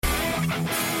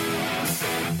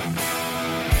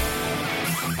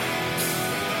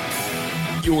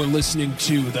You're listening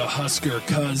to the Husker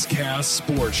Cuzcast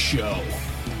Sports Show.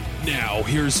 Now,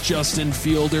 here's Justin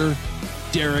Fielder,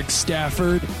 Derek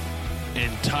Stafford,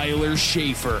 and Tyler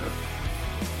Schaefer.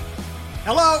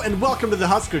 Hello, and welcome to the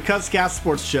Husker Cuzcast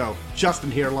Sports Show. Justin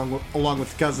here, along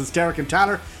with cousins Derek and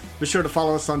Tyler. Be sure to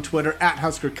follow us on Twitter at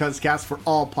Husker Cuzcast for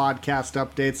all podcast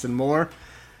updates and more.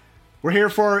 We're here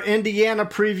for our Indiana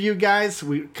preview, guys.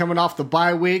 We're coming off the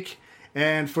bye week.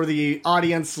 And for the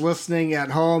audience listening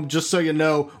at home, just so you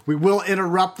know, we will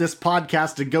interrupt this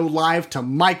podcast to go live to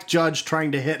Mike Judge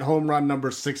trying to hit home run number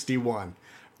 61.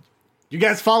 You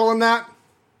guys following that?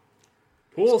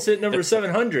 Pool's hit number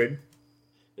 700.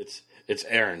 It's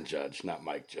Aaron Judge, not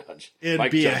Mike Judge. It'd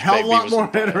Mike be Judge a hell of a lot more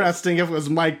biased. interesting if it was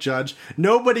Mike Judge.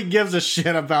 Nobody gives a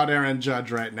shit about Aaron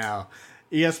Judge right now.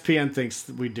 ESPN thinks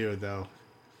we do, though.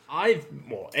 I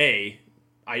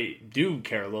do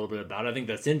care a little bit about it. I think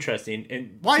that's interesting.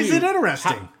 And why is it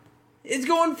interesting? It's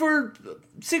going for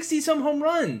 60-some home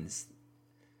runs.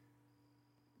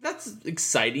 That's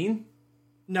exciting.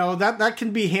 No, that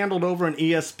can be handled over an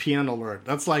ESPN alert.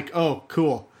 That's like, oh,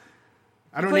 cool.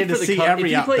 I don't need to see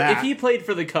every at-bat. If he played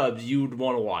for the Cubs, you'd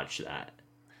want to watch that.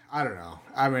 I don't know.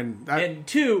 I mean... And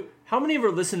two, how many of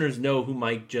our listeners know who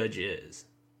Mike Judge is?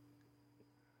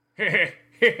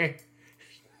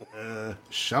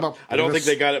 Shut up. I don't think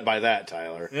they got it by that,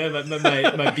 Tyler. Yeah, my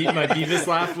Beavis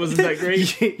laugh wasn't that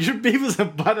great. Your Beavis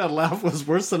and Butthead laugh was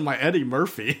worse than my Eddie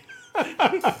Murphy.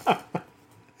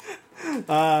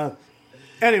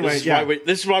 Anyway,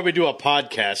 this is why we do a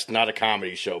podcast, not a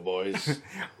comedy show, boys.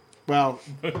 Well,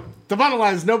 the bottom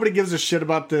line is nobody gives a shit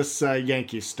about this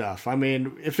Yankee stuff. I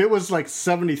mean, if it was like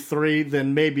 73,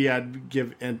 then maybe I'd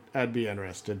be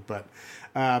interested. But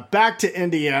back to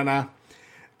Indiana.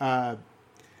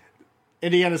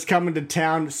 Indiana's coming to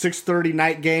town, 6:30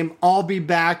 night game. I'll be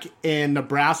back in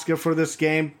Nebraska for this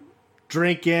game,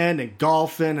 drinking and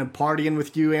golfing and partying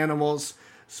with you animals.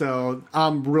 So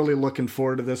I'm really looking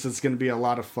forward to this. It's going to be a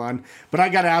lot of fun. But I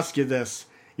got to ask you this.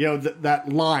 You know,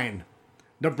 that line,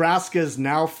 Nebraska is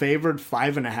now favored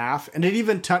 5.5, and it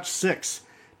even touched 6.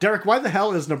 Derek, why the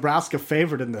hell is Nebraska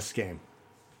favored in this game?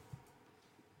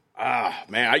 Man,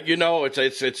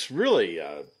 it's really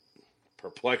a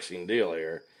perplexing deal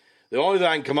here. The only thing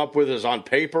I can come up with is on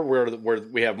paper where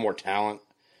we have more talent.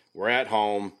 We're at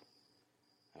home.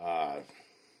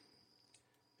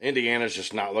 Indiana's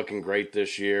just not looking great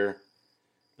this year.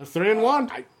 They're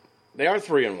 3-1. They are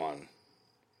 3-1,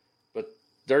 but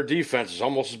their defense is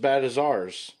almost as bad as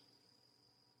ours,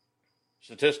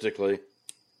 statistically.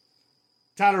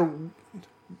 Tyler,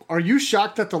 are you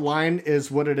shocked that the line is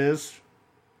what it is?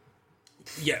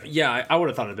 Yeah, I would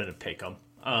have thought it'd been a pick 'em.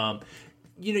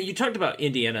 You talked about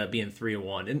Indiana being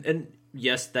 3-1, and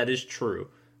yes, that is true.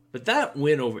 But that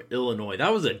win over Illinois,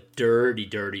 that was a dirty,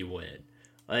 dirty win.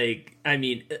 Like, I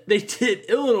mean,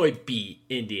 Illinois beat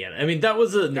Indiana. I mean, that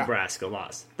was a Nebraska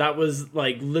loss. That was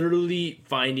like literally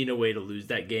finding a way to lose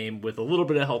that game with a little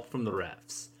bit of help from the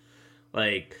refs.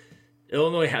 Like,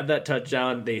 Illinois had that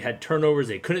touchdown. They had turnovers.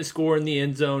 They couldn't score in the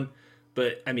end zone.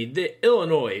 But, I mean,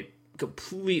 Illinois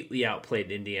completely outplayed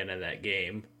Indiana in that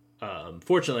game.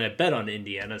 Fortunately, I bet on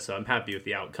Indiana, so I'm happy with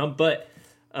the outcome. But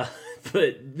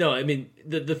no, I mean,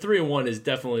 the 3-1 is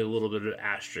definitely a little bit of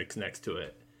asterisk next to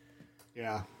it.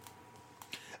 Yeah.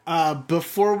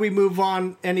 Before we move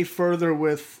on any further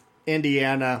with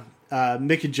Indiana,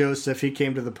 Mickey Joseph, he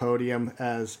came to the podium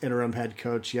as interim head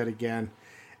coach yet again.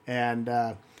 And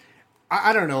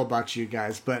I don't know about you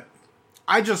guys, but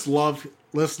I just love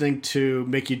listening to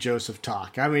Mickey Joseph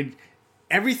talk. I mean,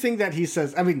 everything that he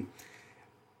says, I mean,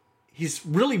 he's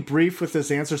really brief with his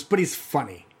answers, but he's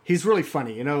funny. He's really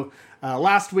funny. You know,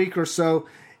 last week or so,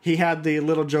 he had the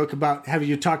little joke about, have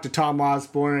you talked to Tom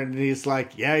Osborne? And he's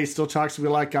like, yeah, he still talks to me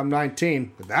like I'm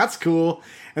 19. But that's cool.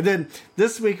 And then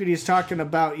this week when he's talking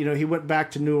about, you know, he went back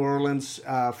to New Orleans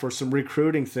for some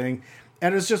recruiting thing.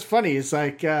 And it was just funny. It's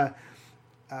like,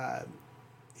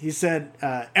 he said,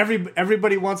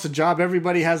 everybody wants a job.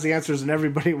 Everybody has the answers and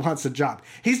everybody wants a job.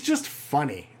 He's just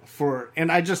funny.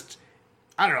 And I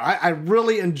don't know. I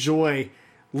really enjoy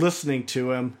listening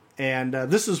to him. And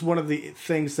this is one of the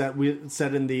things that we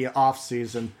said in the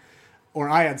offseason, or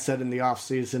I had said in the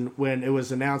offseason when it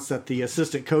was announced that the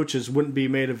assistant coaches wouldn't be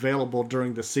made available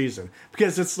during the season.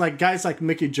 Because it's like guys like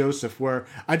Mickey Joseph where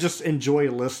I just enjoy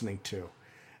listening to.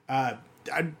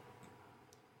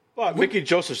 Mickey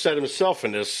Joseph said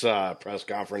his press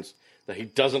conference that he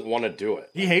doesn't want to do it.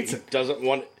 He hates it. He doesn't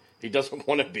want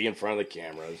to be in front of the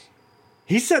cameras.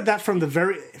 He said that from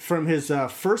his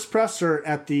first presser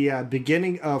at the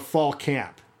beginning of fall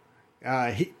camp.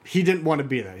 He didn't want to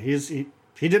be there. He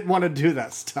didn't want to do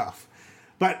that stuff.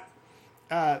 But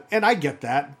And I get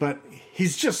that, but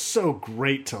he's just so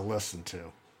great to listen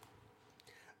to.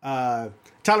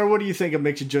 Tyler, what do you think of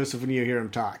Mickey Joseph when you hear him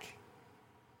talk?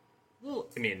 Well,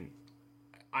 I mean,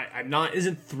 I'm not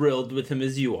as thrilled with him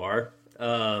as you are.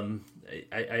 I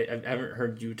haven't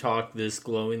heard you talk this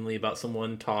glowingly about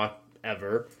someone talk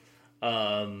ever.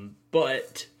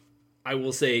 But I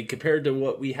will say, compared to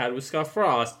what we had with Scott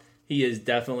Frost, he is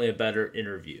definitely a better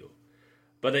interview.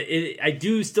 But I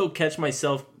do still catch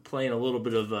myself playing a little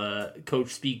bit of coach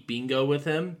speak bingo with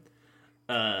him.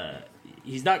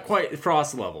 He's not quite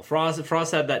Frost level.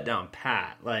 Frost had that down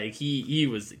pat. Like he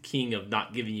was the king of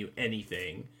not giving you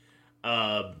anything.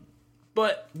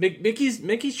 But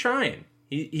Mickey's trying.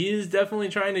 He is definitely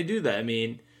trying to do that. I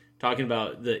mean, talking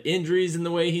about the injuries and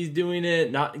the way he's doing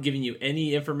it, not giving you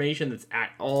any information that's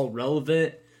at all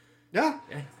relevant. Yeah,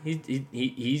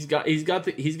 he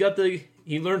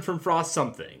learned from Frost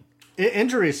something.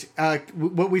 Injuries.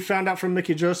 What we found out from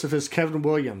Mickey Joseph is Kevin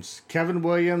Williams. Kevin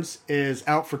Williams is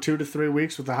out for 2 to 3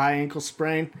 weeks with a high ankle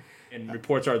sprain. And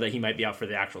reports are that he might be out for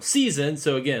the actual season.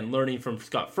 So again, learning from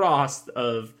Scott Frost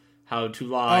of how to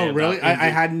lie. Oh, really? I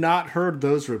had not heard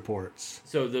those reports.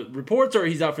 So the reports are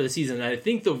he's out for the season. And I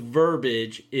think the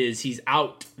verbiage is he's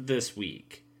out this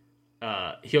week.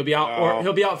 He'll be out, or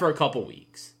he'll be out for a couple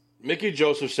weeks. Mickey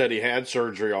Joseph said he had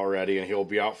surgery already, and he'll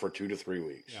be out for 2 to 3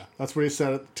 weeks. Yeah, that's what he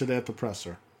said today at the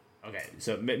presser. Okay,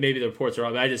 so maybe the reports are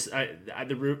wrong.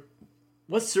 But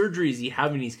what surgery is he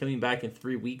having? He's coming back in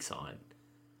 3 weeks on.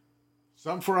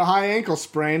 Something for a high ankle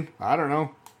sprain. I don't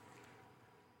know.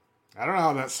 I don't know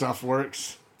how that stuff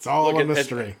works. It's all a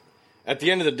mystery. At the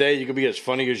end of the day, you can be as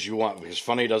funny as you want because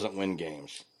funny doesn't win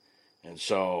games. And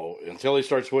so until he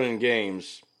starts winning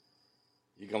games,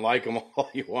 you can like him all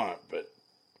you want, but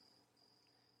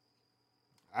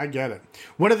I get it.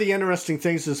 One of the interesting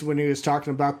things is when he was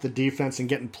talking about the defense and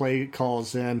getting play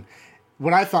calls in,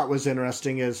 what I thought was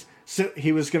interesting is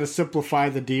he was going to simplify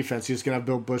the defense. He was going to have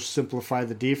Bill Bush simplify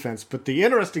the defense. But the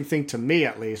interesting thing to me,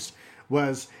 at least,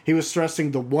 was he was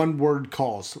stressing the one-word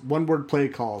calls, one-word play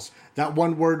calls. That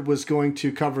one word was going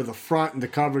to cover the front and the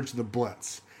coverage of the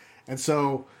blitz. And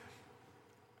so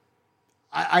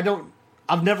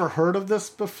I've never heard of this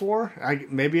before.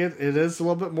 Maybe it is a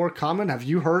little bit more common. Have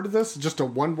you heard of this? Just a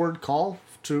one-word call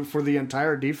for the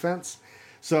entire defense?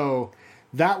 So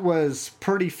that was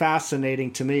pretty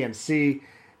fascinating to me, and see,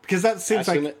 because that seems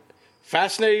like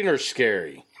fascinating or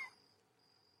scary.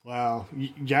 Well,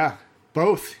 yeah,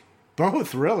 both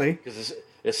really. Because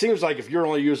it seems like if you're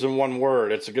only using one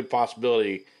word, it's a good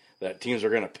possibility that teams are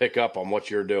going to pick up on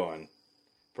what you're doing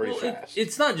pretty fast.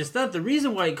 It's not just that. The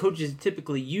reason why coaches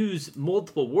typically use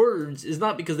multiple words is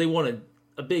not because they want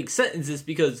a big sentence. It's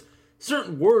because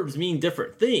certain words mean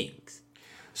different things.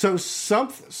 So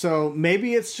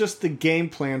maybe it's just the game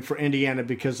plan for Indiana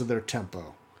because of their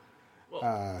tempo.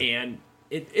 Well, and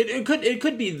it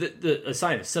could be a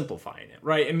sign of simplifying it,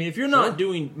 right? I mean, if you're not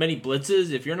doing many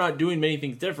blitzes, if you're not doing many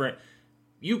things different,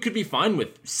 you could be fine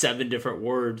with 7 different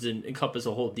words and encompass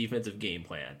a whole defensive game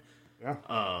plan. Yeah.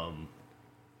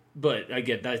 But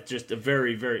again, that's just a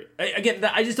very, very... Again,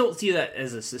 I just don't see that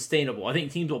as a sustainable. I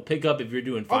think teams will pick up if you're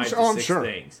doing 5 to 6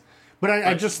 things. But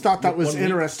I just thought that was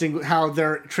interesting how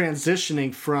they're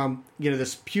transitioning from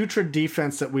this putrid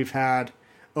defense that we've had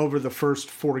over the first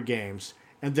 4 games.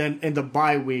 And then in the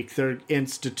bye week, they're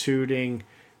instituting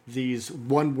these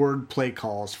one-word play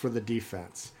calls for the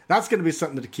defense. That's going to be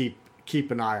something to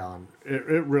keep an eye on.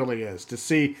 It really is. To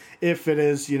see if it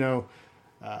is,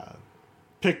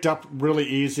 picked up really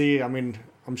easy. I mean,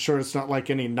 I'm sure it's not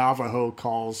like any Navajo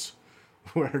calls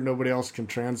where nobody else can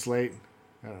translate.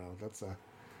 I don't know. That's a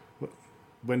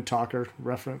Wind Talker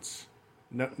reference.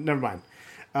 No, never mind.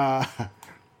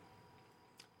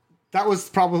 That was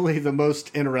probably the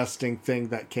most interesting thing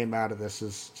that came out of this,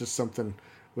 is just something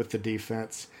with the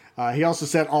defense. He also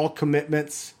said all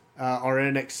commitments are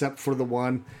in except for the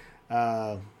one.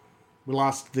 We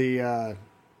lost the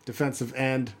defensive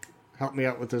end. Help me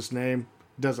out with his name.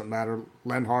 Doesn't matter.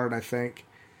 Lenhard, I think.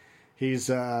 He's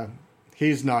not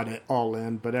all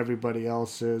in, but everybody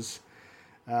else is.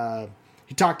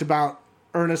 He talked about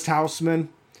Ernest Hausman,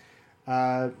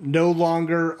 no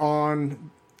longer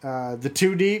on the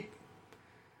 2 deep,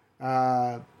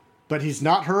 but he's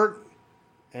not hurt,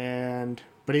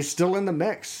 but he's still in the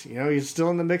mix. He's still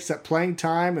in the mix at playing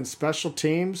time and special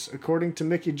teams, according to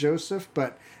Mickey Joseph.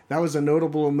 But that was a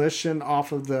notable omission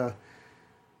off of the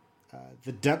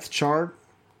depth chart.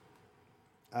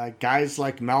 Guys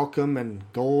like Malcolm and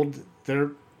Gold,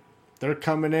 they're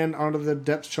coming in onto the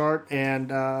depth chart,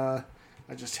 and I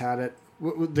just had it.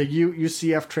 The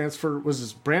UCF transfer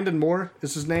was Brandon Moore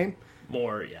is his name?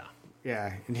 Moore, yeah.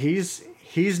 Yeah, and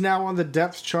he's now on the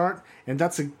depth chart, and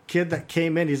that's a kid that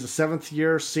came in. He's a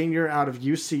 7th-year senior out of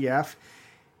UCF.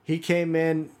 He came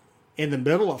in the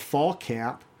middle of fall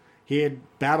camp. He had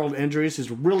battled injuries.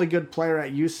 He's a really good player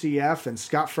at UCF, and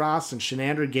Scott Frost and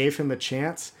Shenander gave him a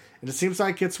chance. And it seems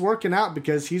like it's working out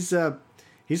because he's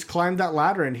climbed that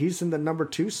ladder, and he's in the number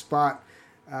 2 spot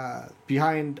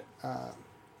behind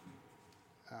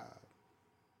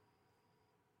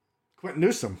Quentin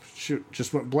Newsom. Shoot,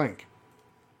 just went blank.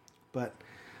 But,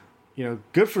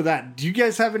 good for that. Do you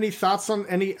guys have any thoughts on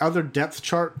any other depth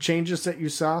chart changes that you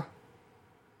saw?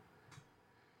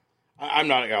 I'm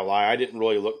not going to lie. I didn't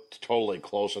really look totally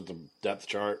close at the depth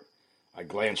chart. I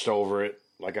glanced over it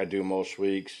like I do most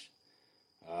weeks.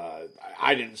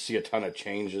 I didn't see a ton of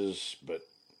changes, but...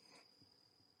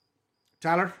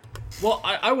 Tyler? Well,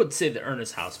 I would say that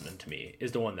Ernest Hausman, to me,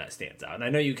 is the one that stands out. And I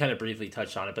know you kind of briefly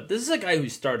touched on it, but this is a guy who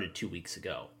started 2 weeks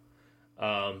ago.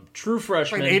 True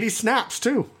freshman. Like 80 snaps,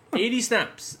 too. 80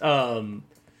 snaps. I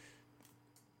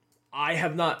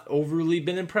have not overly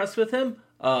been impressed with him,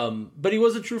 but he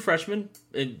was a true freshman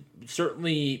and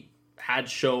certainly had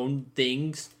shown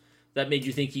things that made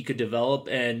you think he could develop.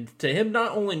 And to him,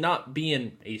 not only not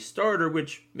being a starter,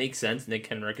 which makes sense, Nick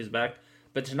Henrich is back,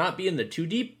 but to not be in the 2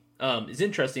 deep is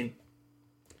interesting.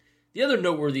 The other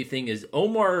noteworthy thing is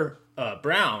Omar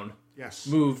Brown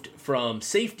moved from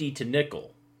safety to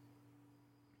nickel.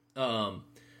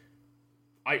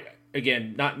 I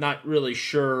again not really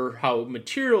sure how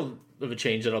material of a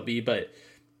change that'll be, but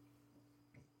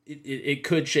it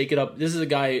could shake it up. This is a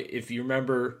guy, if you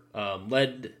remember,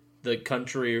 led the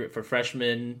country for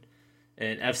freshmen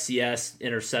and FCS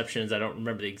interceptions. I don't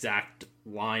remember the exact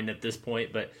line at this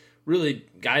point, but really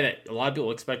guy that a lot of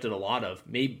people expected a lot of.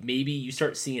 Maybe you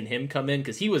start seeing him come in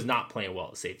because he was not playing well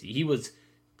at safety. He was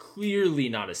clearly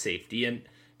not a safety. And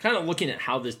kind of looking at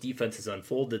how this defense has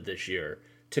unfolded this year,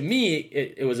 to me,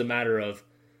 it was a matter of,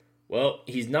 well,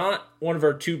 he's not one of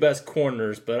our 2 best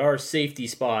corners, but our safety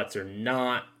spots are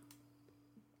not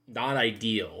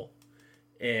ideal.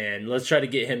 And let's try to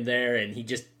get him there. And he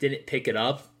just didn't pick it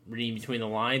up, reading between the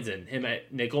lines. And him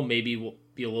at nickel maybe will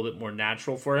be a little bit more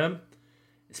natural for him,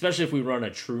 especially if we run a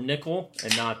true nickel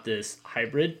and not this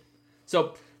hybrid.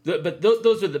 So,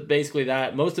 those are basically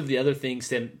that. Most of the other things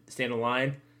stand in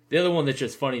line. The other one that's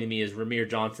just funny to me is Ramir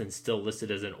Johnson's still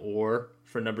listed as an or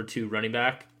for number 2 running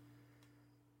back,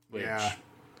 which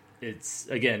it's,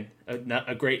 again,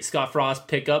 a great Scott Frost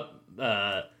pickup.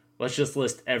 Let's just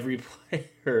list every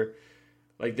player.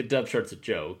 Like, the depth chart's a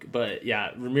joke. But,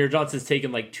 yeah, Ramir Johnson's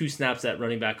taken, 2 snaps at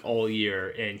running back all year,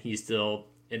 and he's still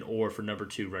an or for number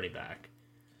 2 running back.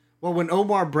 Well, when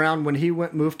Omar Brown, when he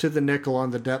moved to the nickel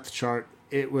on the depth chart,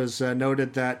 it was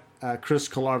noted that Chris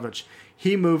Kolarovich,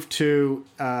 he moved to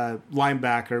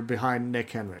linebacker behind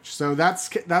Nick Henrich. So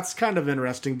that's kind of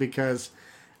interesting because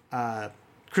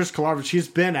Chris Kolarovich, he's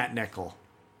been at nickel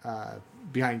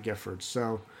behind Gifford.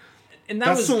 So and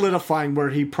that's solidifying where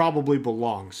he probably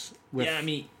belongs.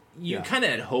 You kind of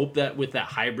had hoped that with that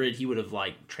hybrid, he would have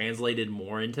translated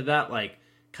more into that,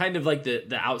 kind of like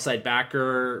the outside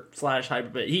backer /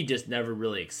 hybrid, but he just never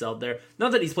really excelled there.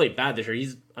 Not that he's played bad this year.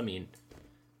 He's,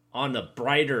 on the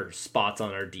brighter spots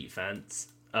on our defense.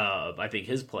 I think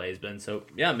his play has been. So,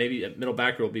 yeah, maybe a middle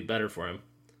backer will be better for him.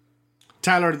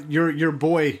 Tyler, your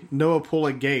boy, Noah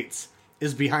Pula-Gates,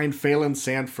 is behind Phelan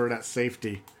Sanford at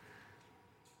safety.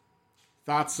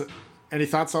 Any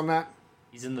thoughts on that?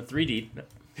 He's in the 3 deep.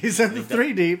 He's in the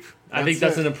 3 deep. I think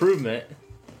that's an improvement.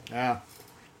 Yeah.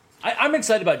 I'm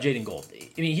excited about Jaden Gold.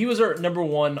 He was our number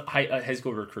 1 high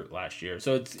school recruit last year.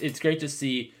 So it's great to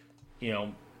see,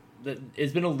 that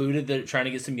it's been alluded that trying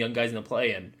to get some young guys in the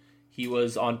play, and he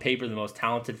was on paper the most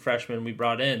talented freshman we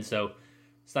brought in. So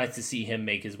it's nice to see him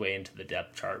make his way into the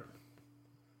depth chart.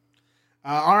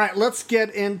 All right, let's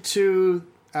get into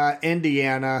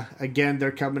Indiana. Again,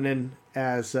 they're coming in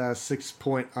as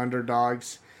 6-point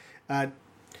underdogs.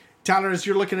 Tyler, as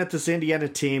you're looking at this Indiana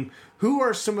team, who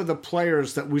are some of the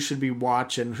players that we should be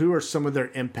watching? Who are some of their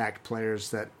impact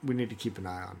players that we need to keep an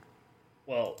eye on?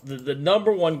 Well, the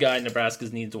number 1 guy Nebraska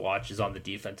needs to watch is on the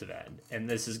defensive end, and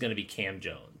this is going to be Cam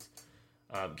Jones.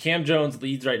 Cam Jones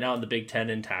leads right now in the Big Ten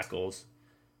in tackles.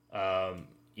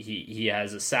 He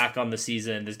has a sack on the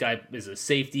season. This guy is a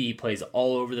safety. He plays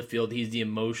all over the field. He's the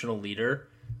emotional leader.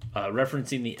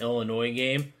 Referencing the Illinois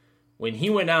game, when he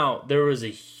went out, there was a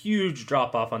huge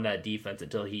drop-off on that defense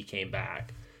until he came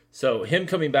back. So him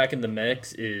coming back in the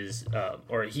mix is,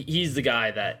 he's the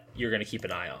guy that you're going to keep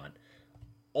an eye on.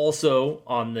 Also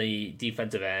on the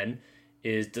defensive end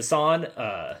is Dasan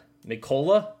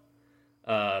Mikola.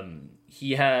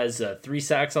 He has 3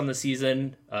 sacks on the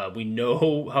season. We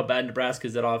know how bad Nebraska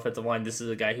is at offensive line. This is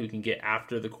a guy who can get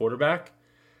after the quarterback.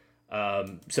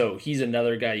 So he's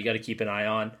another guy you got to keep an eye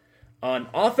on. On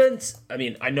offense, I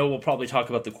mean, I know we'll probably talk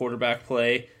about the quarterback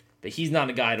play, but he's not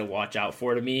a guy to watch out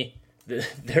for to me.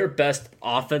 Their best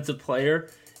offensive player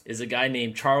is a guy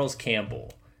named Charles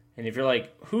Campbell. And if you're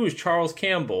like, who's Charles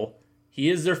Campbell? He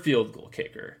is their field goal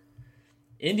kicker.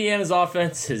 Indiana's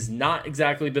offense has not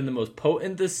exactly been the most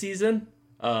potent this season.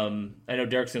 I know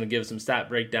Derek's going to give some stat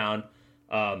breakdown.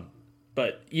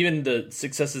 But even the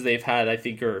successes they've had, I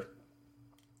think, are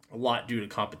a lot due to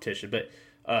competition. But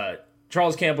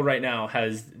Charles Campbell right now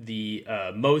has the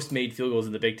most made field goals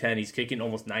in the Big Ten. He's kicking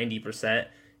almost 90%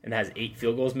 and has 8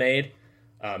 field goals made.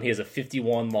 He has a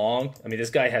 51 long. I mean, this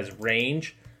guy has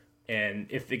range. And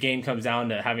if the game comes down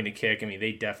to having to kick, I mean,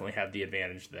 they definitely have the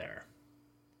advantage there.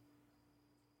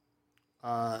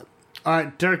 All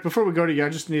right, Derek, before we go to you, I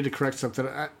just need to correct something.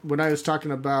 When I was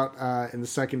talking about in the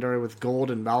secondary with Gold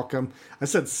and Malcolm, I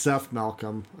said Seth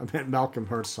Malcolm. I meant Malcolm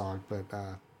Herzog. But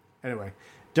anyway,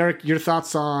 Derek, your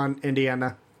thoughts on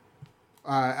Indiana?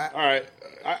 All right.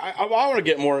 I want to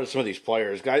get more into some of these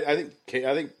players. I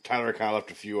think Tyler kind of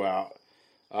left a few out.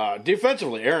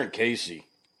 Defensively, Aaron Casey,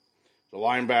 the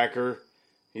linebacker,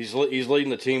 he's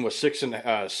leading the team with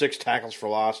 6 tackles for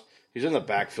loss. He's in the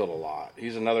backfield a lot.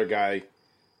 He's another guy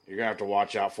you're going to have to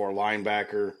watch out for,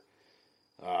 linebacker.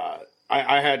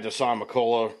 I had Deshaun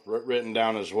McCullough written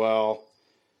down as well.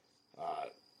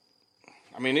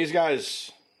 I mean, these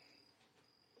guys,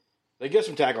 they get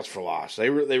some tackles for loss. They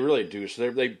really do.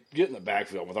 So they get in the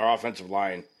backfield with our offensive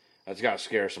line. That's got to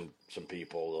scare some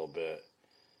people a little bit.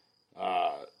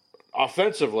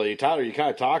 Offensively, Tyler, you kind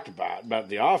of talked about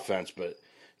the offense, but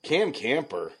Cam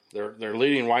Camper, their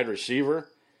leading wide receiver,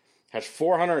 has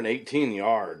 418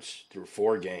 yards through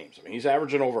 4 games. I mean, he's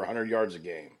averaging over 100 yards a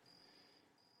game.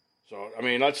 So, I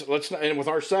mean, let's not, and with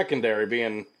our secondary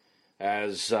being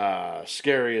as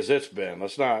scary as it's been,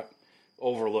 let's not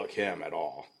overlook him at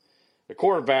all. The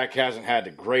quarterback hasn't had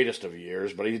the greatest of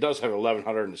years, but he does have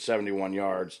 1,171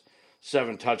 yards,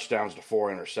 7 touchdowns to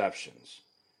 4 interceptions.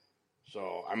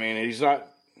 So, I mean, he's not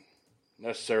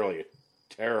necessarily a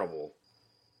terrible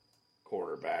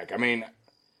quarterback. I mean,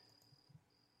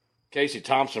 Casey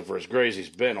Thompson, for as great as he's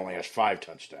been, only has 5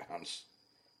 touchdowns.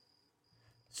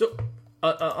 So,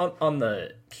 on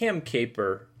the Cam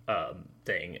Caper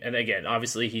thing, and again,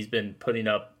 obviously he's been putting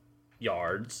up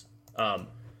yards. A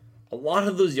lot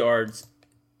of those yards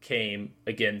came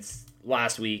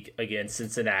last week against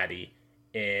Cincinnati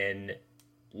in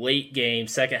late game,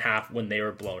 second half when they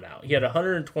were blown out. He had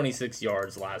 126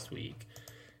 yards last week.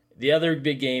 The other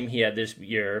big game he had this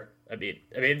year, I mean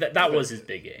that was his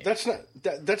big game. That's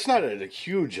not a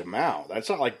huge amount. That's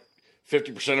not like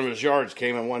 50% of his yards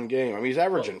came in one game. I mean, he's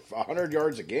averaging 100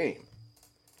 yards a game.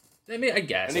 I mean, I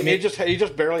guess. And he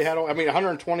just barely had. I mean,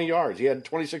 120 yards. He had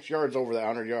 26 yards over that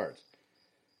 100 yards.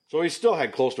 So he still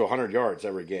had close to 100 yards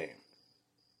every game.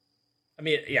 I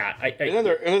mean, yeah. And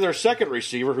then their second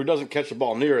receiver, who doesn't catch the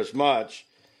ball near as much,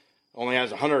 only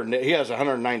has 100. He has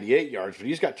 198 yards, but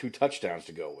he's got 2 touchdowns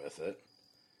to go with it.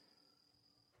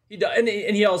 He does, and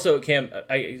he also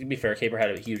to be fair, Caper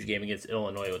had a huge game against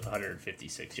Illinois with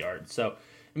 156 yards. So,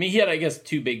 I mean, he had, I guess,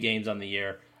 2 big games on the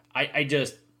year.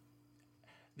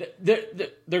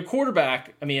 Their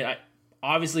quarterback, I mean,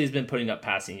 obviously has been putting up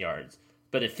passing yards,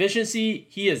 but efficiency,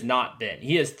 he has not been.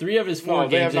 He has 3 of his 4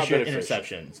 games this year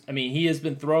interceptions. I mean, he has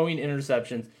been throwing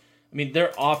interceptions. I mean,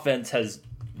 their offense has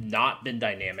not been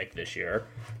dynamic this year.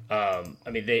 I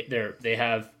mean, they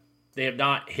have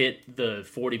not hit the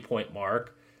 40-point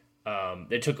mark.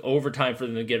 It took overtime for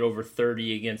them to get over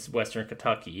 30 against Western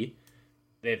Kentucky.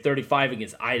 They had 35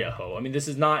 against Idaho. I mean, this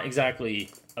is not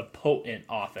exactly a potent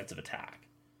offensive attack.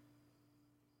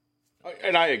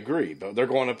 And I agree, but they're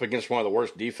going up against one of the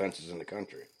worst defenses in the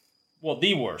country. Well,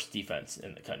 the worst defense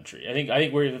in the country. I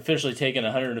think we've officially taken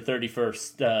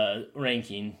 131st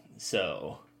ranking.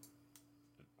 So,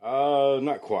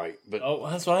 not quite, but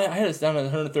that's what I had us down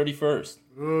at 131st.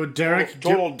 Oh, Derek,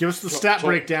 give us the stat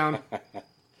breakdown.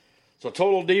 So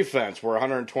total defense, we're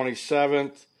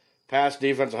 127th. Pass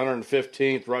defense,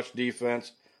 115th. Rush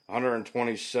defense,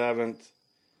 127th.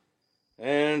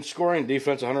 And scoring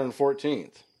defense,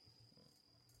 114th.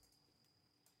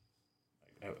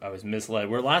 I was misled.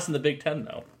 We're last in the Big Ten,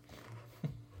 though.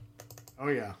 Oh,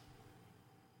 yeah.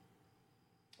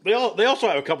 They also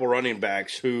have a couple running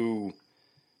backs who,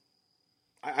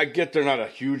 I get they're not a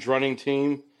huge running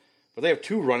team, but they have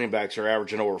 2 running backs that are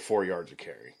averaging over 4 yards a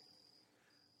carry.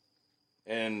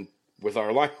 And with our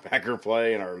linebacker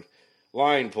play and our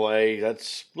line play,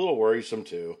 that's a little worrisome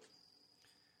too.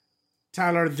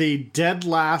 Tyler, the dead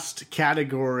last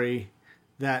category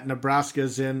that Nebraska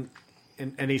is in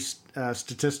any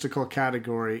statistical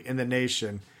category in the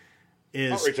nation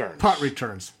is punt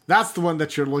returns. That's the one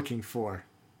that you're looking for.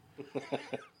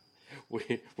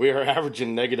 We are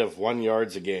averaging -1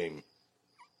 yards a game.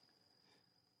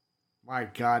 My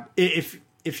God. If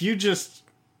you just...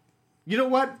 You know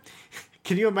what?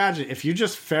 Can you imagine if you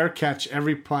just fair catch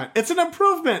every punt? It's an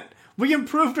improvement. We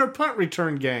improved our punt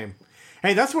return game.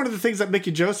 Hey, that's one of the things that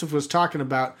Mickey Joseph was talking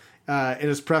about in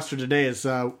his presser today is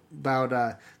about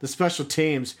the special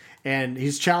teams, and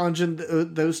he's challenging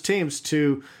those teams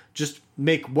to just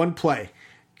make one play.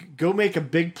 Go make a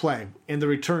big play in the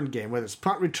return game, whether it's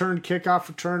punt return, kickoff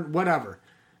return, whatever.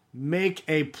 Make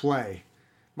a play.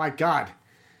 My God.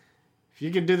 If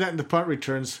you can do that in the punt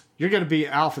returns, you're going to be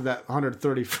out for that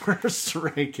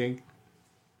 131st ranking.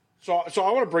 So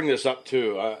I want to bring this up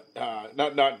too.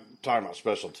 Not talking about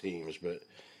special teams, but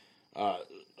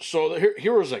so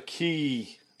here was a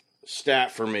key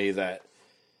stat for me that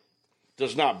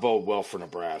does not bode well for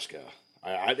Nebraska.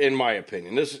 In my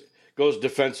opinion, this goes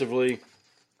defensively.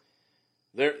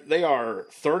 They are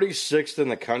 36th in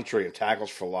the country in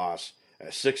tackles for loss at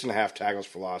 6.5 tackles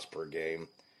for loss per game,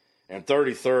 and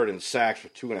 33rd in sacks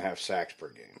with 2.5 sacks per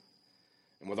game.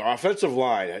 And with our offensive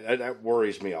line, that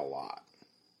worries me a lot.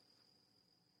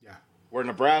 Yeah. Where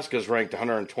Nebraska is ranked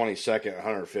 122nd and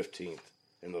 115th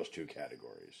in those two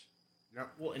categories. Yep.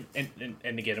 Well,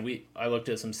 and again, I looked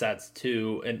at some stats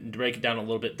too, and to break it down a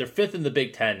little bit, they're 5th in the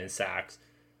Big Ten in sacks.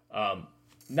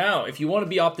 Now, if you want to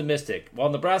be optimistic, while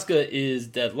Nebraska is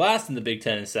dead last in the Big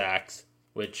Ten in sacks,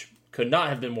 which could not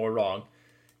have been more wrong,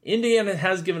 Indiana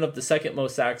has given up the second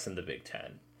most sacks in the Big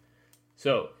Ten.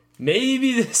 So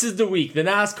maybe this is the week, the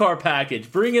NASCAR package,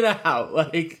 bring it out.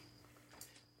 Like,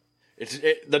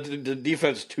 the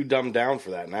defense is too dumbed down for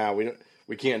that now.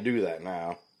 We can't do that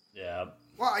now. Yeah.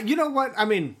 Well, you know what? I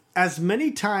mean, as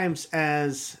many times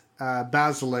as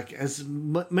Basilic, as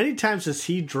many times as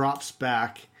he drops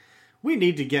back, we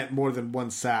need to get more than one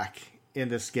sack in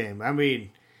this game. I mean,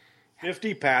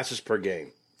 50 passes per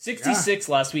game. 66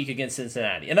 last week against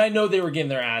Cincinnati. And I know they were getting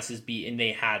their asses beat and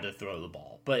they had to throw the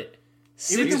ball. But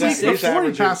even the week before,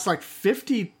 he passed like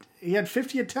 50. He had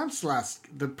 50 attempts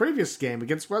the previous game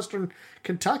against Western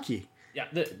Kentucky. Yeah,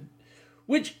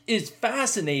 which is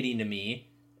fascinating to me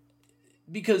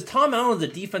because Tom Allen's a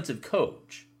defensive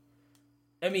coach.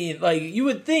 I mean, like, you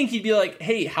would think he'd be like,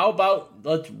 hey, how about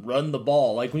let's run the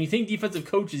ball? Like, when you think defensive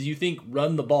coaches, you think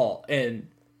run the ball. And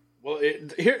well,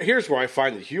 here's where I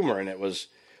find the humor in it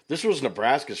this was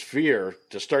Nebraska's fear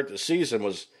to start the season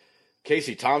was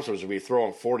Casey Thompson was going to be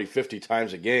throwing 40, 50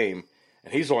 times a game,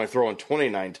 and he's only throwing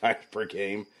 29 times per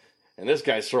game, and this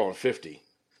guy's throwing 50.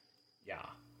 Yeah.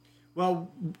 Well,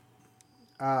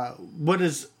 what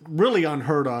is really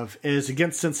unheard of is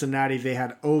against Cincinnati, they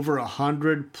had over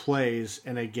 100 plays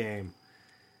in a game.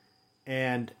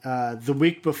 And the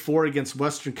week before against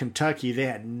Western Kentucky, they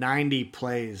had 90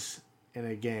 plays in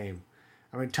a game.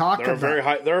 I mean, they're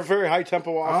a very high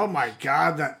tempo offense. Oh my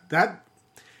God,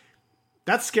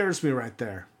 that scares me right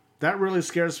there. That really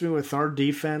scares me with our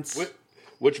defense.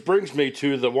 Which brings me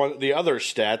to the other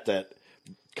stat that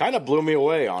kind of blew me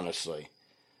away, honestly.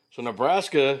 So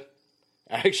Nebraska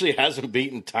actually hasn't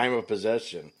beaten time of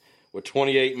possession with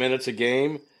 28 minutes a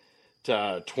game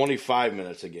to 25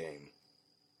 minutes a game.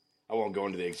 I won't go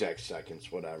into the exact seconds,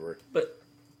 whatever. But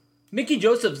Mickey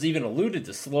Joseph's even alluded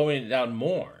to slowing it down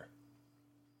more.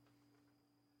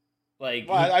 Like,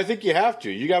 well, I think you have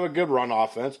to. You got a good run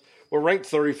offense. We're ranked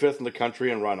 35th in the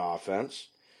country in run offense.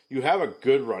 You have a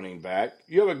good running back.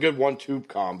 You have a good 1-2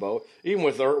 combo. Even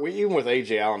with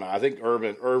A.J. Allen, I think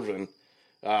Irvin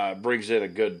brings in a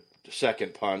good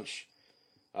second punch.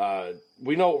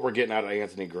 We know what we're getting out of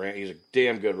Anthony Grant. He's a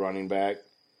damn good running back.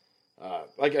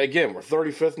 Again, we're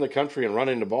 35th in the country in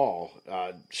running the ball.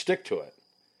 Stick to it.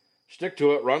 Stick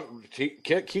to it. Run.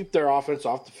 Keep their offense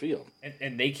off the field.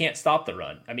 And they can't stop the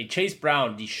run. I mean, Chase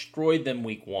Brown destroyed them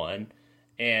week 1,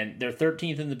 and they're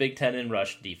 13th in the Big Ten in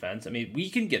rush defense. I mean, we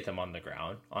can get them on the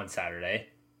ground on Saturday.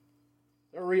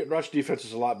 Their rush defense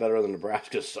is a lot better than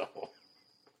Nebraska's, so.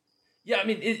 Yeah, I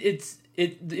mean, it's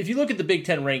if you look at the Big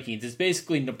Ten rankings, it's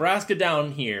basically Nebraska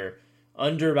down here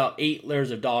under about 8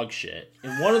 layers of dog shit.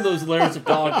 And one of those layers of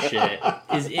dog shit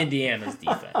is Indiana's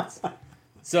defense.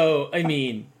 So, I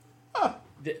mean,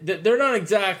 they're not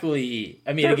exactly.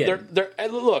 I mean, again, they're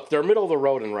middle of the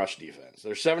road in rush defense.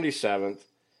 They're 77th,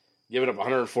 giving up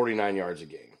 149 yards a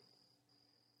game.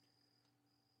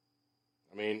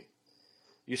 I mean,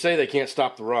 you say they can't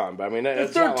stop the run, but I mean, they're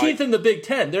 13th in the Big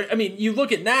Ten. I mean, you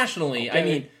look at nationally. Okay, I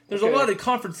mean, there's a lot of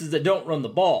conferences that don't run the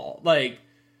ball.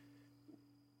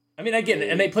 I mean, again,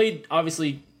 and they played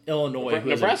obviously Illinois. Who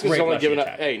Nebraska's only given up.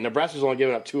 Attack. Hey, Nebraska's only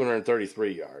given up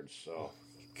 233 yards. So,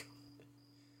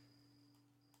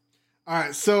 All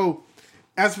right, so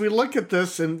as we look at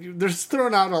this, and there's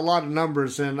thrown out a lot of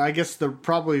numbers, and I guess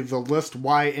probably the list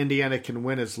why Indiana can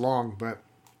win is long, but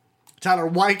Tyler,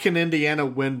 why can Indiana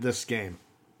win this game?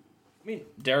 I mean,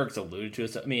 Derek's alluded to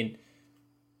it. I mean,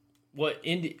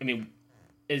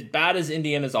 as bad as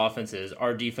Indiana's offense is,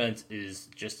 our defense is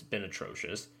just been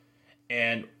atrocious.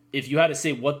 And if you had to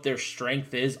say what their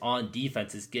strength is on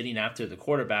defense is getting after the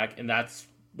quarterback, and that's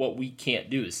what we can't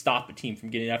do is stop a team from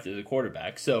getting after the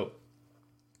quarterback. So,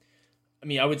 I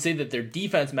mean, I would say that their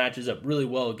defense matches up really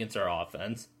well against our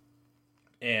offense.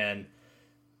 And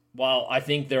while I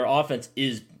think their offense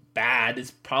is bad, it's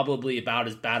probably about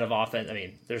as bad of offense. I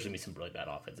mean, there's going to be some really bad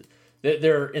offenses.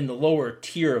 They're in the lower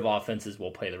tier of offenses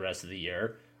we'll play the rest of the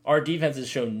year. Our defense has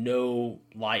shown no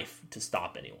life to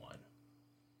stop anyone.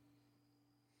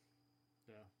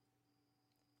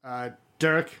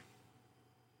 Derek?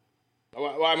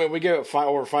 Well, I mean, we gave up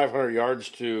over 500 yards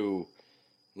to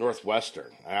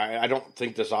Northwestern. I don't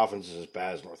think this offense is as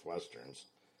bad as Northwestern's.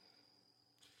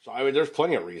 So I mean, there's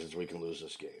plenty of reasons we can lose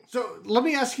this game. So let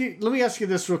me ask you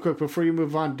this real quick before you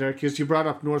move on, Derek, because you brought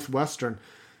up Northwestern.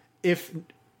 If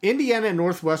Indiana and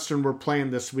Northwestern were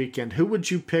playing this weekend, who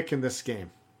would you pick in this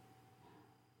game?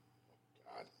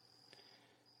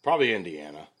 Probably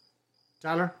Indiana.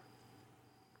 Tyler?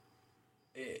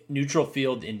 Neutral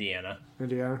field, Indiana.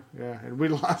 Indiana, yeah. And we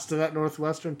lost to that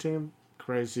Northwestern team.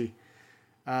 Crazy.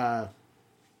 Yeah,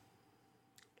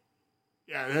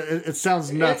 it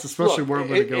sounds nuts, especially where I'm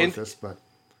going to go with this. But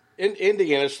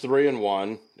Indiana's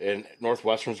 3-1, and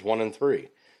Northwestern's 1-3.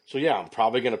 So yeah, I'm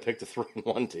probably going to pick the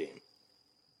 3-1 team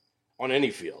on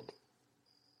any field.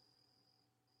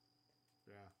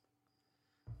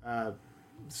 Yeah.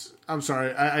 I'm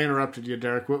sorry, I interrupted you,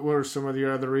 Derek. What were some of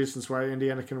your other reasons why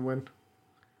Indiana can win?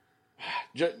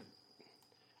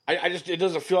 I just it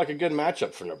doesn't feel like a good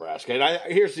matchup for Nebraska.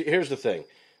 And here's the thing: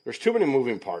 there's too many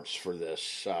moving parts for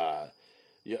this.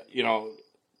 You know,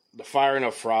 the firing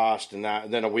of Frost, and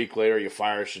then a week later you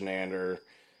fire Shenander.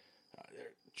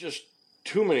 Just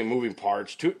too many moving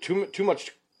parts. Too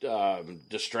much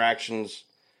distractions,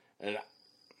 and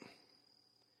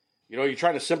you know, you're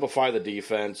trying to simplify the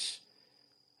defense.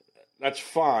 That's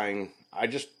fine.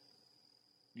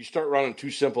 You start running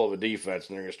too simple of a defense,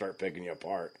 and they're going to start picking you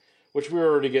apart, which we were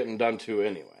already getting done to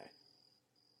anyway.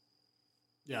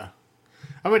 Yeah.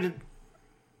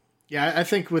 I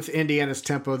think with Indiana's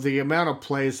tempo, the amount of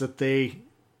plays that they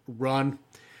run,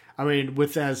 I mean,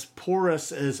 with as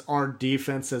porous as our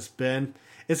defense has been,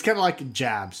 it's kind of like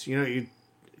jabs. You know, a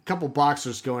couple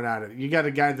boxers going at it. You got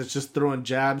a guy that's just throwing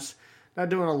jabs, not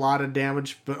doing a lot of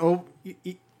damage, but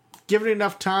give it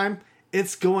enough time,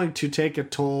 it's going to take a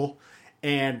toll.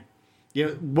 And, you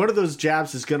know, one of those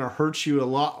jabs is going to hurt you a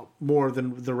lot more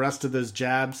than the rest of those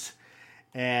jabs.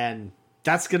 And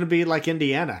that's going to be like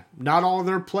Indiana. Not all of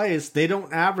their plays, they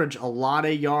don't average a lot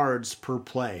of yards per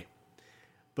play.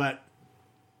 But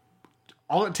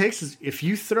all it takes is if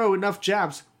you throw enough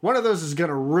jabs, one of those is going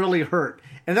to really hurt.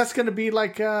 And that's going to be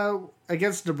like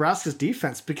against Nebraska's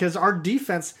defense, because our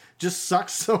defense just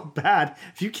sucks so bad.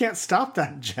 If you can't stop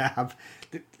that jab,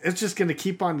 it's just going to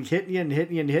keep on hitting you and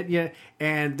hitting you and hitting you,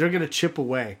 and they're going to chip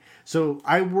away. So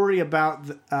I worry about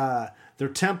their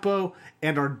tempo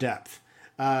and our depth.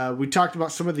 We talked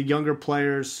about some of the younger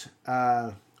players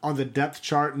on the depth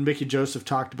chart, and Mickey Joseph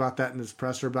talked about that in his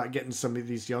presser about getting some of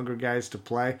these younger guys to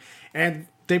play. And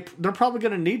they're probably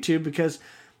going to need to, because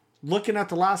looking at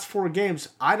the last 4 games,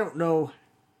 I don't know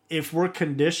if we're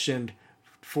conditioned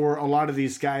for a lot of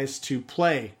these guys to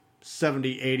play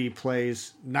 70, 80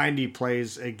 plays, 90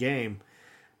 plays a game.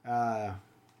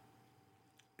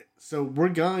 So we're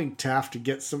going to have to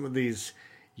get some of these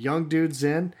young dudes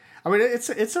in. I mean,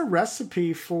 it's a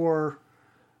recipe for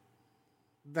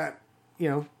that, you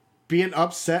know, being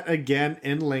upset again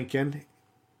in Lincoln.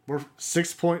 We're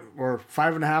 6-point or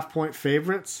 5.5 point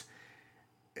favorites.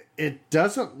 It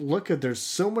doesn't look good. There's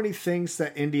so many things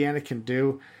that Indiana can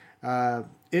do.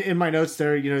 In my notes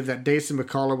there, you know, that Dason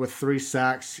McCullough with 3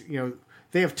 sacks, you know,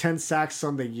 they have 10 sacks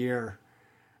on the year,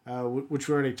 which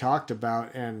we already talked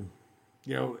about. And,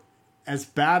 you know, as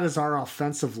bad as our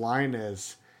offensive line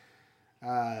is,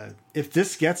 if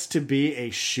this gets to be a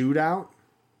shootout,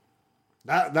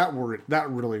 that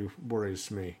really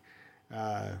worries me.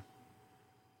 But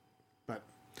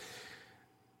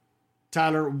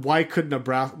Tyler, why can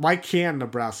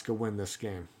Nebraska win this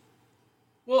game?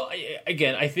 Well,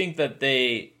 again, I think that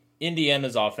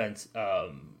Indiana's offense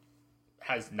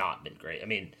has not been great. I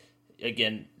mean,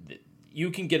 again,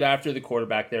 you can get after the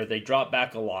quarterback there. They drop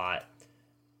back a lot.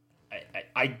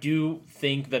 I do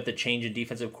think that the change in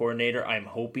defensive coordinator, I'm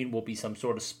hoping, will be some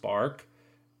sort of spark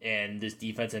and this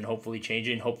defense and hopefully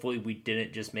changing. Hopefully we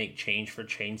didn't just make change for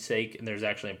change's sake and there's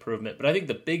actually improvement. But I think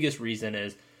the biggest reason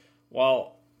is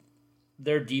while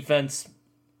our defense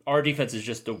is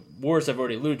just the worst I've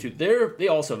already alluded to, they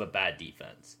also have a bad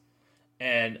defense.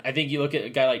 And I think you look at a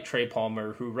guy like Trey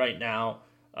Palmer, who right now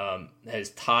has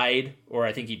tied, or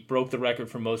I think he broke the record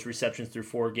for most receptions through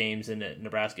 4 games in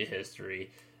Nebraska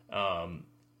history.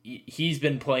 He's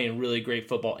been playing really great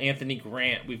football. Anthony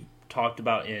Grant, we've talked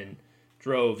about in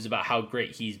droves about how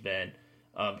great he's been.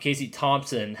 Casey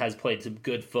Thompson has played some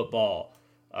good football.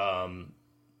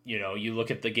 You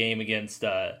look at the game against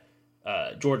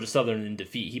Georgia Southern in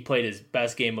defeat. He played his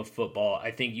best game of football.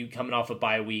 I think you coming off a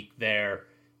bye week there,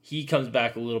 he comes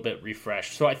back a little bit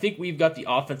refreshed. So I think we've got the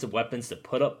offensive weapons to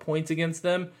put up points against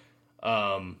them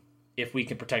if we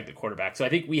can protect the quarterback. So I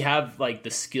think we have like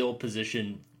the skill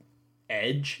position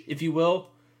edge, if you will.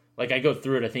 Like I go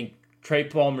through it, I think Trey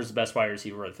Palmer's the best wide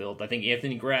receiver on the field. I think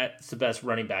Anthony Grant's the best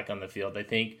running back on the field. I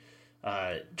think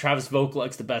Travis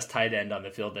Vokalek's the best tight end on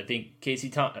the field. I think Casey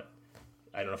Thompson's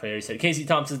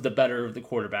the better of the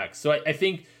quarterbacks. So I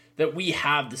think that we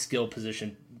have the skill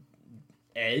position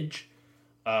edge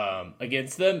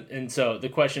against them. And so the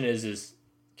question is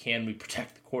can we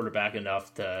protect the quarterback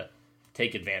enough to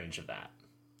take advantage of that?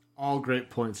 All great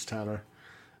points, Tyler.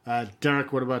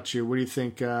 Derek, what about you? What do you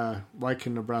think? Why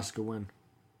can Nebraska win?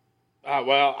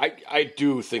 Well, I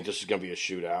do think this is going to be a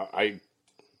shootout.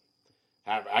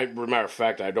 As a matter of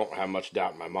fact, I don't have much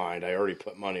doubt in my mind. I already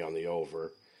put money on the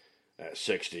over at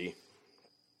 60.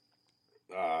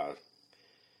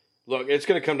 Look, it's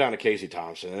going to come down to Casey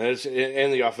Thompson,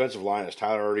 and the offensive line, as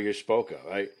Tyler already spoke of.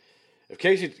 Right? If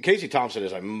Casey Thompson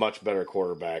is a much better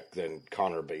quarterback than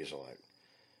Connor Bazelak.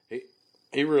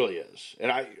 He really is.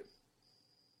 And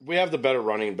we have the better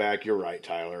running back. You're right,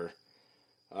 Tyler.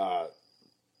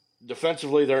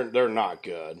 Defensively, they're not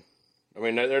good. I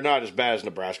mean, they're not as bad as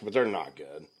Nebraska, but they're not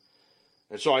good.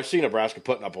 And so I see Nebraska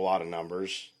putting up a lot of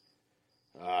numbers.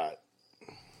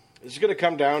 It's going to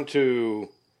come down to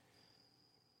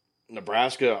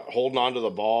Nebraska holding on to the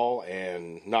ball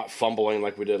and not fumbling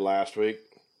like we did last week.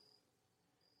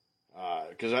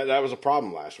 Because that was a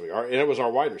problem last week. And it was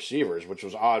our wide receivers, which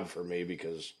was odd for me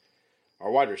because our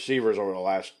wide receivers over the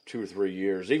last 2 or 3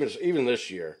 years, even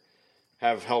this year,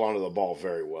 have held onto the ball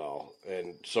very well.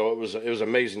 And so it was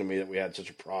amazing to me that we had such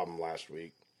a problem last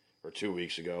week or 2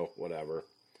 weeks ago, whatever.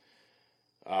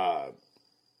 So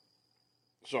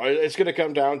it's going to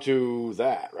come down to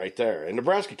that right there. And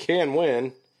Nebraska can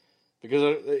win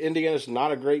because Indiana's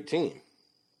not a great team.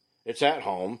 It's at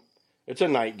home. It's a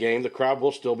night game. The crowd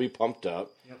will still be pumped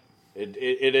up. Yep.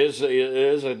 It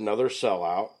is another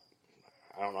sellout.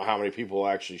 I don't know how many people will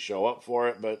actually show up for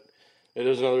it, but it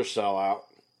is another sellout.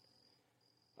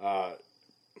 But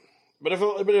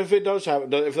if it does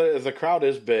happen, if the crowd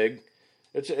is big,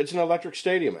 it's an electric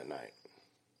stadium at night.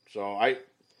 So I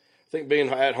think being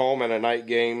at home in a night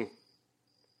game,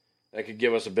 that could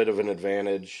give us a bit of an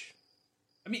advantage.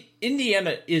 I mean,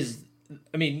 Indiana is.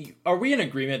 I mean, are we in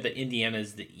agreement that Indiana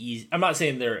is the easy? I'm not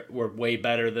saying we're way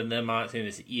better than them. I'm not saying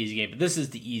it's an easy game, but this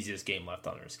is the easiest game left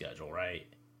on their schedule, right?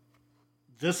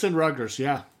 This and Rutgers,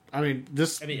 yeah. I mean,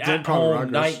 at home,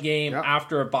 Rutgers. Night game, yep.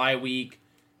 After a bye week.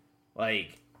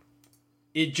 Like,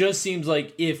 it just seems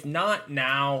like if not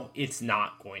now, it's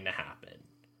not going to happen.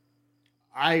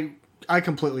 I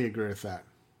completely agree with that.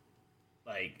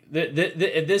 Like,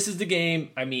 this is the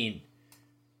game. I mean,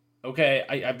 okay,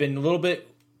 I've been a little bit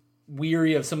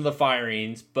weary of some of the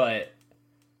firings, but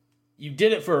you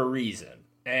did it for a reason.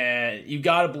 And you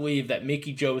got to believe that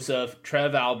Mickey Joseph,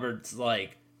 Trev Alberts,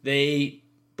 like, they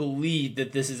believe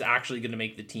that this is actually going to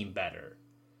make the team better.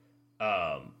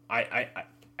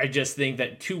 I just think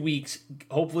that 2 weeks,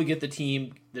 hopefully get the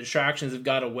team, the distractions have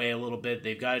got away a little bit.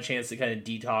 They've got a chance to kind of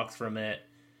detox from it.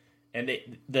 And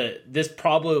this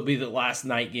probably will be the last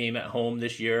night game at home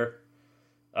this year.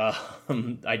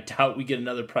 I doubt we get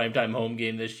another primetime home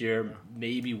game this year.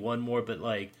 Maybe one more, but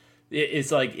like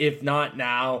it's like if not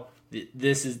now,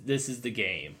 this is the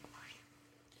game.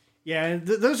 Yeah, and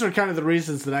those are kind of the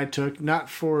reasons that I took, not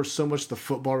for so much the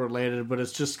football related, but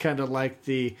it's just kind of like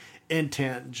the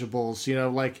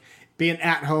intangibles, like being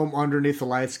at home underneath the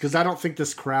lights. Because I don't think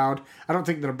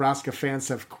the Nebraska fans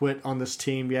have quit on this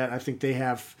team yet. I think they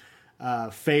have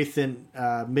faith in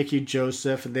Mickey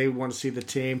Joseph, and they want to see the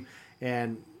team.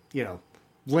 And,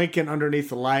 Lincoln underneath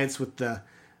the lights with the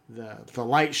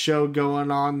light show going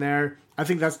on there. I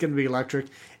think that's going to be electric.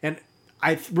 And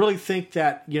I really think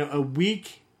that, a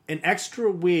week an extra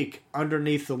week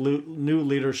underneath the new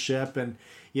leadership and,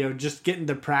 just getting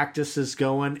the practices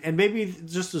going and maybe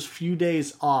just a few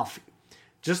days off,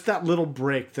 just that little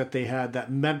break that they had,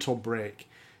 that mental break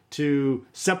to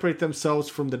separate themselves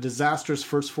from the disastrous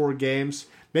first 4 games,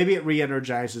 maybe it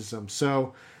re-energizes them.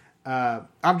 So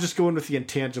I'm just going with the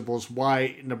intangibles,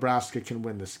 why Nebraska can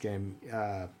win this game.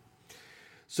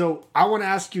 So I want to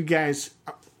ask you guys,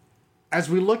 as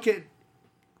we look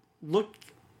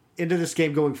into this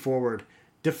game going forward,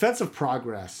 defensive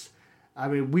progress. I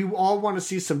mean, we all want to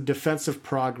see some defensive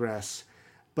progress,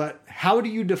 but how do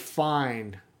you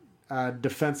define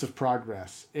defensive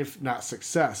progress, if not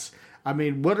success? I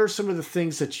mean, what are some of the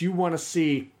things that you want to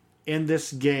see in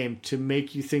this game to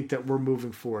make you think that we're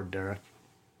moving forward, Derek?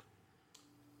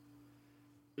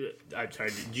 I'm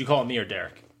sorry, did you call it me or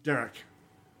Derek? Derek.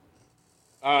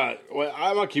 Well,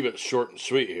 I'm going to keep it short and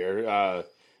sweet here. I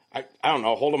don't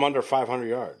know, hold them under 500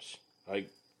 yards. Like,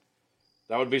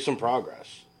 that would be some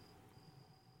progress.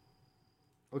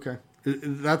 Okay.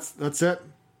 That's it?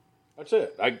 That's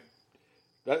it.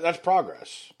 That's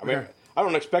progress. I mean, Okay. I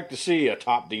don't expect to see a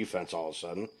top defense all of a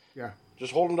sudden. Yeah.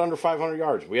 Just hold them to under 500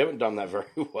 yards. We haven't done that very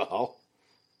well.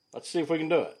 Let's see if we can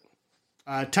do it.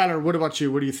 Tyler, what about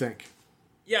you? What do you think?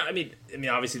 Yeah, I mean,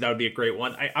 obviously that would be a great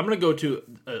one. I'm going to go to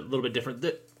a little bit different.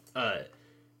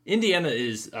 Indiana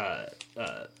is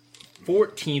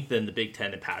 14th in the Big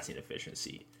Ten in passing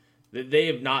efficiency. They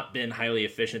have not been highly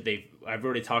efficient. I've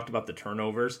already talked about the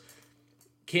turnovers.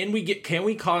 Can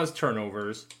we cause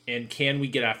turnovers, and can we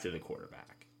get after the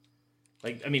quarterback?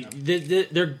 Like, I mean,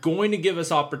 they're going to give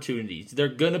us opportunities. They're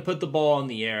going to put the ball in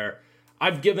the air.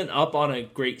 I've given up on a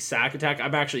great sack attack.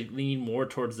 I'm actually leaning more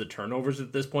towards the turnovers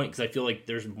at this point because I feel like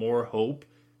there's more hope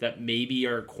that maybe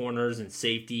our corners and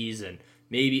safeties and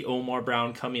maybe Omar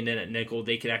Brown coming in at nickel,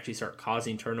 they could actually start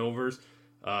causing turnovers.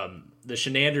 The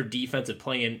Shenander defense of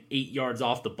playing 8 yards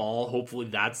off the ball, hopefully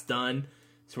that's done.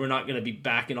 So we're not going to be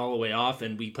backing all the way off,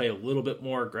 and we play a little bit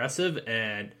more aggressive.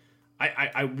 And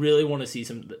I really want to see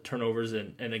some turnovers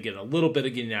and again, a little bit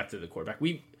of getting after the quarterback.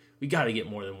 We got to get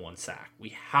more than 1 sack. We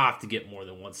have to get more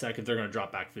than 1 sack if they're going to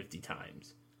drop back 50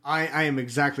 times. I am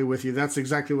exactly with you. That's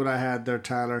exactly what I had there,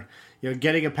 Tyler.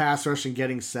 Getting a pass rush and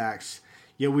getting sacks.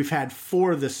 We've had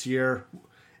 4 this year,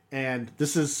 and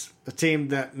this is a team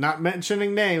that, not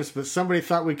mentioning names, but somebody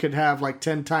thought we could have like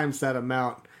 10 times that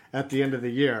amount at the end of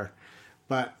the year.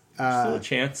 But still a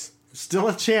chance. Still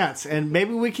a chance. And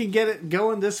maybe we can get it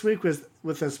going this week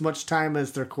with as much time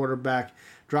as their quarterback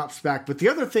drops back. But the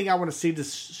other thing I want to see to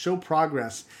show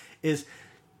progress is,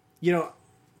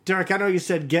 Derek, I know you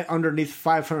said get underneath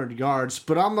 500 yards,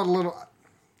 but I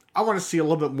want to see a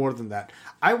little bit more than that.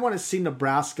 I want to see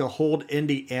Nebraska hold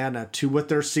Indiana to what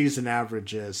their season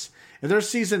average is. And their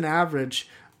season average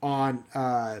on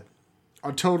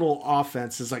total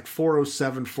offense is like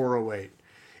 407, 408.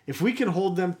 If we can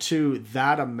hold them to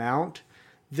that amount,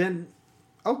 then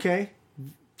okay,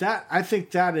 I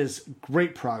think that is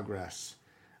great progress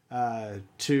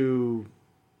to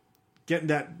getting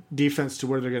that defense to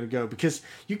where they're going to go, because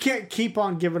you can't keep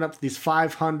on giving up these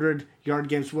 500-yard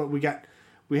games.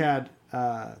 We had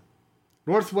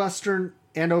Northwestern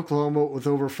and Oklahoma with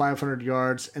over 500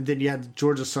 yards, and then you had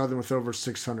Georgia Southern with over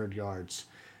 600 yards.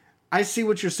 I see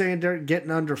what you're saying, Derek.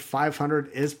 Getting under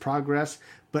 500 is progress,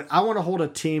 but I want to hold a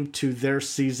team to their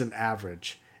season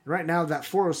average. Right now, that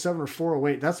 407 or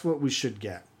 408, that's what we should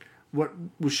get, what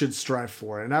we should strive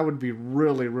for, and I would be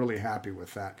really, really happy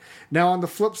with that. Now, on the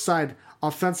flip side,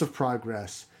 offensive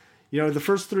progress. The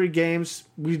first 3 games,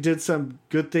 we did some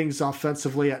good things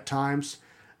offensively at times.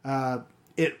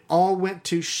 It all went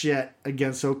to shit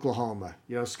against Oklahoma.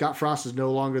 Scott Frost is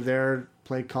no longer there,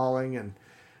 play calling, and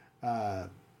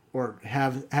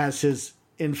has his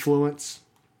influence.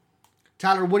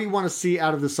 Tyler, what do you want to see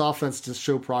out of this offense to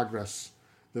show progress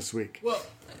this week? Well,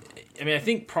 I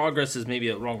think progress is maybe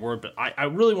the wrong word, but I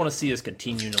really want to see us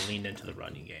continue to lean into the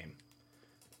running game.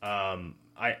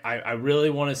 I really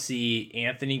want to see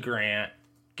Anthony Grant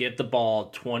get the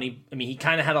ball 20. He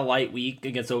kind of had a light week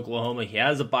against Oklahoma. He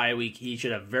has a bye week. He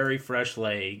should have very fresh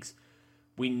legs.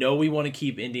 We know we want to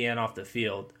keep Indiana off the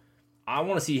field. I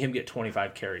want to see him get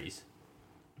 25 carries.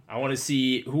 I want to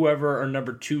see whoever our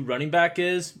number 2 running back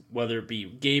is, whether it be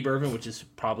Gabe Irvin, which is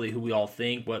probably who we all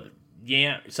think, whether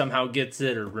Yant somehow gets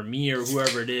it, or Remy, or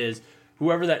whoever it is,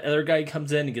 whoever that other guy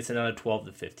comes in and gets another 12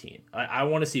 to 15. I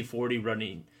want to see 40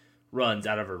 runs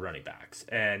out of our running backs.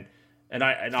 And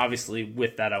obviously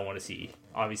with that, I want to see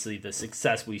obviously the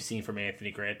success we've seen from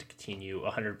Anthony Grant to continue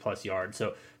 100+ yards.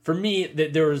 So for me,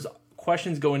 there was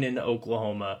questions going into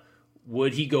Oklahoma.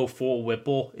 Would he go full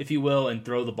Whipple, if you will, and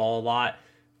throw the ball a lot?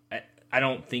 I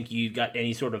don't think you got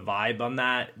any sort of vibe on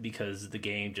that because the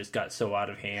game just got so out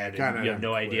of hand and you have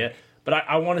no idea. But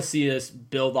I want to see us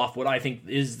build off what I think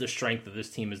is the strength of this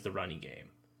team is the running game.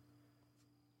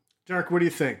 Derek, what do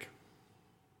you think?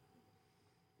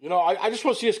 You know, I just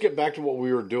want to see us get back to what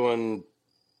we were doing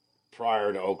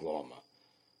prior to Oklahoma.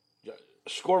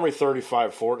 Score me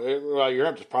 35-40. Well, you're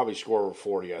going to have to probably score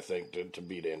 40, I think, to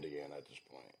beat Indiana at this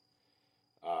point.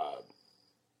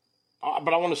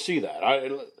 But I want to see that.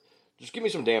 Just give me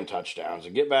some damn touchdowns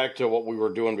and get back to what we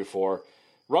were doing before.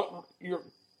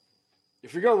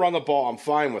 If you're going to run the ball, I'm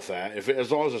fine with that,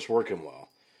 as long as it's working well.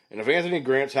 And if Anthony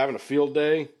Grant's having a field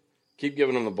day, keep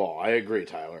giving him the ball. I agree,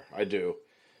 Tyler. I do.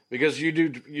 Because you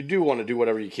do want to do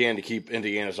whatever you can to keep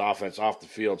Indiana's offense off the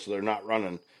field so they're not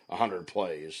running 100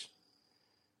 plays.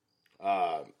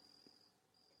 But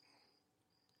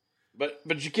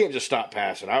you can't just stop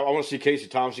passing. I want to see Casey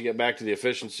Thompson get back to the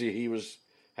efficiency he was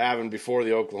having before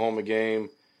the Oklahoma game.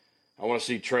 I want to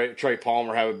see Trey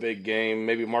Palmer have a big game.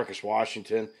 Maybe Marcus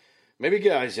Washington. Maybe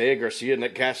get Isaiah Garcia and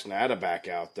Nick Castaneda back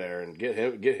out there and get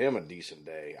him a decent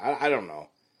day. I don't know.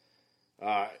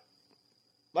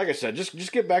 Like I said,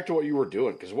 just get back to what you were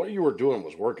doing because what you were doing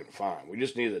was working fine. We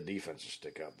just needed the defense to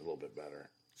stick up a little bit better.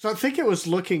 So I think it was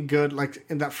looking good, like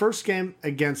in that first game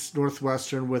against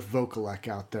Northwestern with Vokalek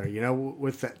out there,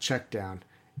 with that check down.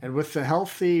 And with the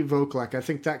healthy Vokalek, I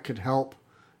think that could help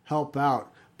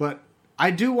out. But I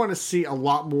do want to see a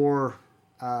lot more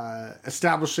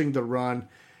establishing the run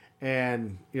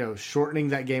and, shortening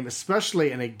that game,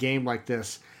 especially in a game like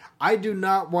this. I do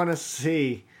not want to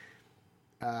see,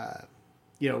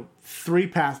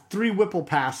 three Whipple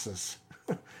passes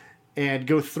and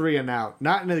go 3 and out.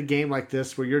 Not in a game like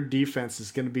this where your defense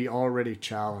is going to be already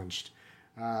challenged.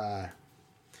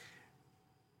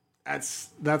 That's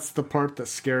the part that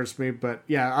scares me. But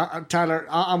yeah, Tyler,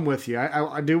 I'm with you.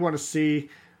 I do want to see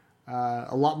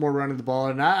a lot more running the ball,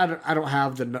 and I don't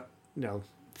have the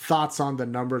thoughts on the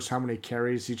numbers, how many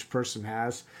carries each person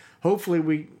has. Hopefully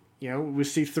we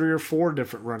see 3 or 4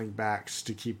 different running backs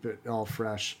to keep it all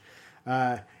fresh.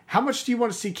 How much do you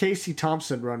want to see Casey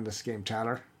Thompson run this game,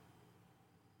 Tyler?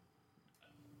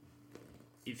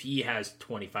 If he has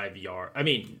 25 yards, I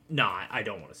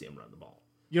don't want to see him run the ball.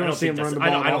 You don't see him run the ball?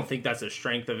 I don't think that's a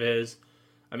strength of his.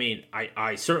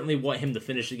 I certainly want him to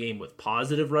finish the game with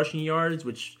positive rushing yards,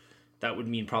 which that would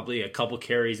mean probably a couple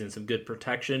carries and some good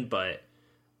protection, but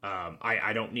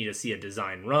I don't need to see a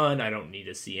design run. I don't need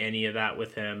to see any of that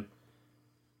with him.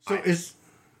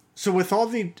 So with all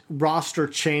the roster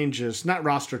changes, not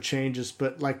roster changes,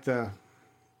 but like the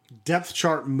depth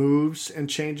chart moves and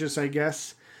changes, I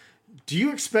guess, do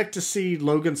you expect to see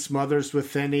Logan Smothers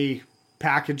with any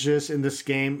packages in this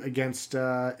game against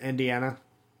Indiana?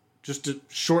 Just to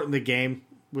shorten the game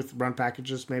with run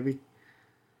packages, maybe?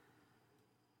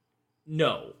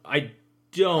 No, I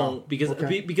don't, because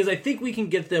I think we can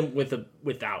get them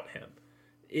without him.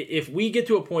 If we get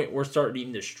to a point where we're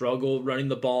starting to struggle running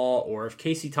the ball, or if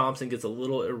Casey Thompson gets a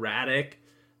little erratic,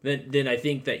 then I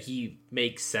think that he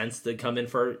makes sense to come in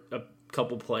for a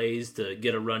couple plays to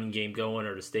get a run game going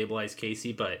or to stabilize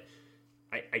Casey. But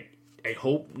I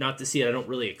hope not to see it. I don't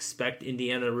really expect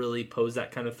Indiana to really pose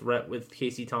that kind of threat with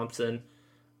Casey Thompson.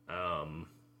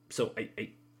 So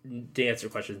to answer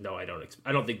your question, no, I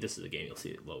don't think this is a game you'll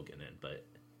see Logan in. But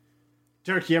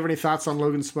Derek, do you have any thoughts on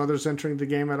Logan Smothers entering the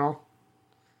game at all?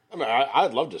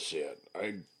 I'd love to see it.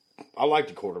 I like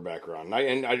the quarterback run. I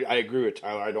agree with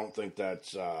Tyler. I don't think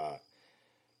that's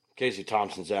Casey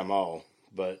Thompson's MO,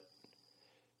 but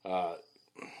I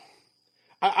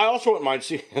also wouldn't mind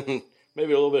seeing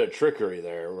maybe a little bit of trickery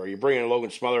there, where you bring in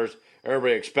Logan Smothers,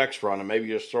 everybody expects run, and maybe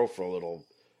you just throw for a little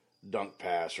dunk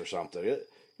pass or something.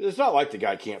 It's not like the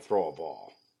guy can't throw a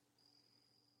ball.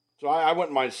 So I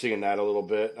wouldn't mind seeing that a little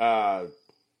bit.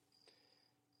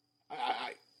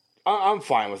 I'm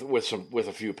fine with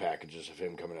a few packages of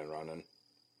him coming in running.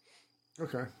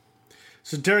 Okay.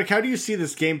 So, Derek, how do you see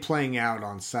this game playing out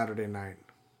on Saturday night?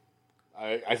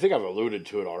 I think I've alluded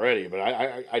to it already, but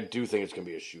I do think it's going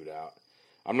to be a shootout.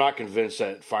 I'm not convinced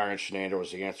that firing Shenander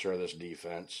was the answer to this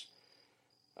defense.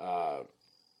 But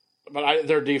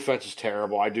their defense is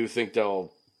terrible. I do think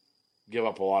they'll give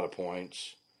up a lot of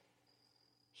points.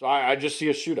 So I just see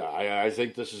a shootout. I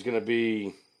think this is going to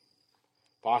be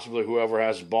possibly whoever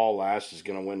has the ball last is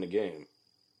going to win the game.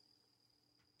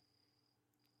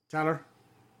 Tyler?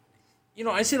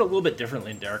 I see it a little bit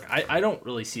differently than Derek. I don't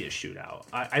really see a shootout.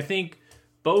 I think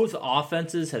both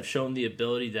offenses have shown the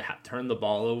ability to turn the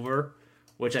ball over,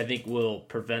 which I think will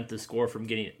prevent the score from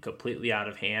getting completely out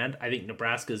of hand. I think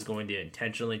Nebraska is going to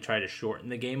intentionally try to shorten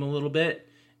the game a little bit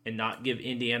and not give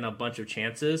Indiana a bunch of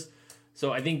chances.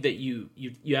 So I think that you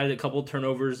added a couple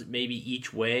turnovers maybe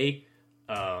each way,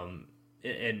 and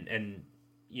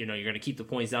you're going to keep the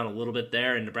points down a little bit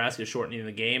there, and Nebraska shortening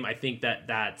the game. I think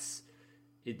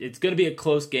it's going to be a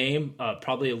close game,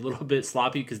 probably a little bit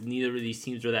sloppy because neither of these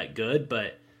teams are that good,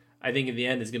 but I think in the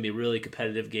end it's going to be a really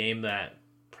competitive game that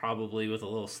probably with a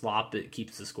little slop it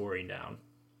keeps the scoring down.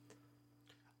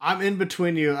 I'm in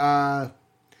between you. I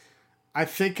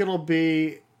think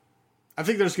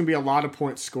there's going to be a lot of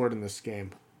points scored in this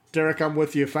game. Derek, I'm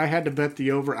with you. If I had to bet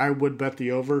the over, I would bet the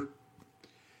over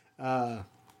in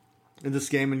this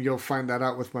game, and you'll find that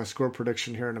out with my score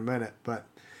prediction here in a minute. But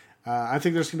I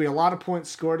think there's going to be a lot of points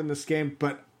scored in this game.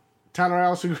 But Tyler, I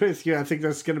also agree with you. I think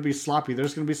that's going to be sloppy.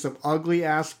 There's going to be some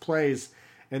ugly-ass plays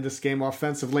in this game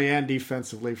offensively and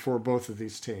defensively for both of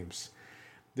these teams.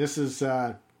 This is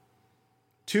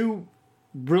two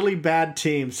really bad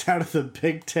teams out of the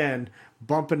Big Ten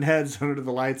bumping heads under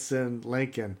the lights in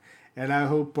Lincoln. And I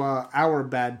hope our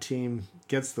bad team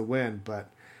gets the win. But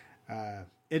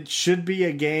it should be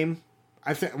a game.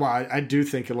 I do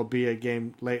think it'll be a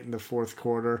game late in the fourth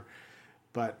quarter.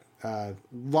 But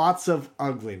lots of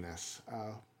ugliness.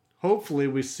 Hopefully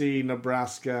we see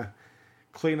Nebraska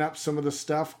clean up some of the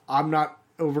stuff. I'm not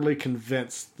overly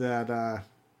convinced that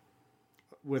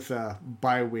with a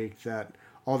bye week that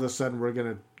all of a sudden we're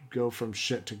going to go from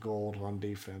shit to gold on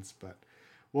defense, but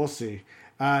we'll see.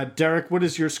 Derek, what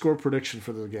is your score prediction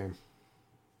for the game?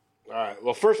 All right.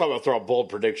 Well, first I'm going to throw a bold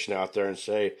prediction out there and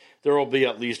say there will be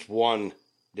at least one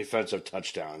defensive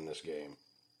touchdown in this game.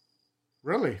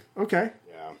 Really? Okay.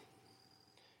 Yeah.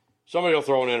 Somebody will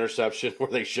throw an interception where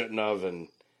they shouldn't have, and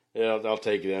they'll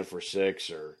take it in for 6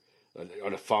 or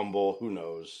a fumble. Who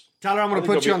knows? Tyler, I'm going to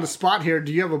put you on the spot here.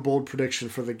 Do you have a bold prediction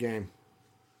for the game?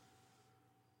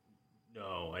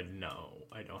 No, I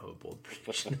don't have a bold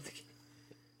prediction of the game.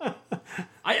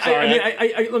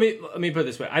 Let me put it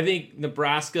this way. I think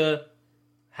Nebraska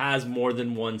has more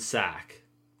than one sack.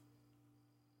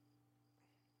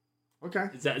 Okay.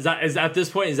 Is that at this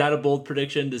point, is that a bold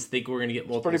prediction to think we're going to get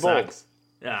multiple sacks?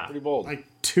 Yeah. Pretty bold. Like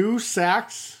 2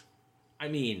 sacks? I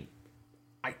mean,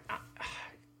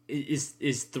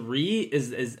 is 3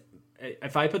 is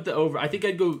if I put the over, I think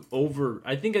I'd go over.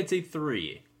 I think I'd say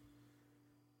 3.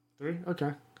 3?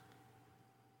 Okay.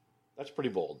 That's pretty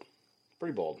bold.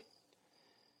 Pretty bold.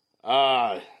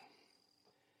 I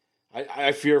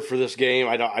fear for this game.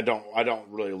 I don't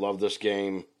really love this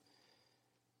game.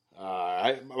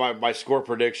 My score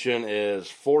prediction is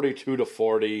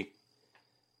 42-40.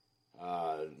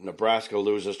 Nebraska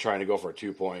loses trying to go for a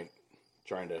 2-point,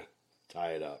 trying to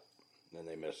tie it up. And then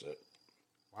they miss it.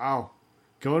 Wow.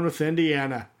 Going with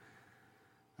Indiana.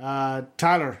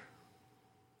 Tyler.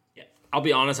 Yeah, I'll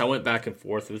be honest, I went back and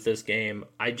forth with this game.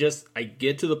 I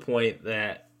get to the point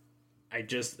that I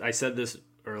said this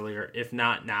earlier, if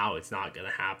not now, it's not going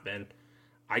to happen.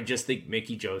 I just think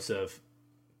Mickey Joseph,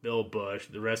 Bill Bush,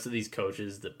 the rest of these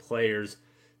coaches, the players,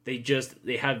 they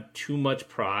have too much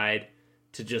pride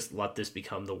to just let this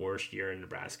become the worst year in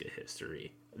Nebraska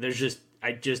history.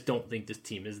 I just don't think this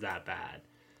team is that bad.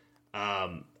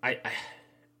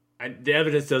 The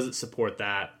evidence doesn't support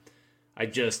that. I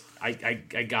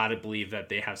gotta believe that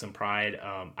they have some pride.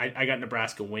 I got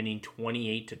Nebraska winning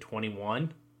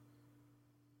 28-21.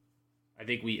 I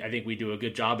think we do a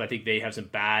good job. I think they have some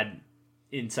bad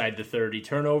inside the 30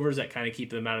 turnovers that kind of keep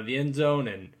them out of the end zone,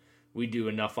 and we do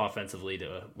enough offensively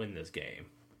to win this game.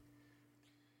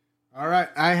 All right,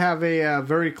 I have a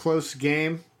very close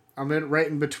game. I'm right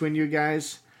in between you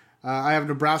guys. I have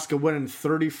Nebraska winning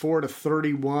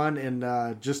 34-31,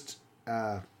 and just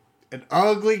an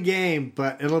ugly game,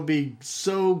 but it'll be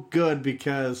so good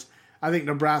because I think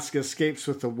Nebraska escapes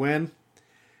with the win.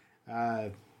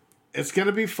 It's going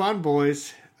to be fun,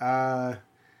 boys.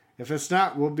 If it's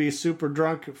not, we'll be super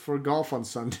drunk for golf on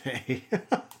Sunday.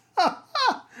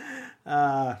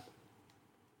 Yeah.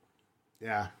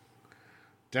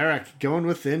 Derek, going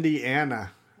with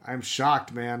Indiana. I'm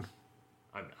shocked, man.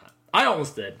 I'm not. I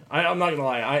almost did. I'm not gonna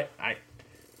lie.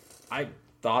 I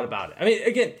thought about it. I mean,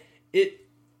 again,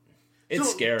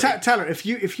 it's scary. Tyler, if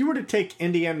you were to take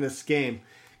Indiana in this game,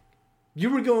 you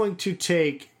were not going to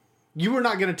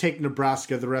take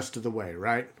Nebraska the rest of the way,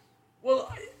 right? Well,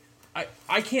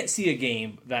 I can't see a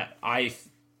game that I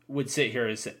would sit here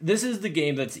and say this is the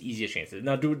game that's the easiest chance.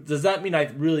 Now, does that mean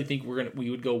I really think we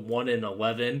would go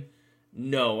 1-11?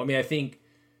 No, I mean I think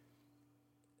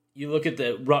you look at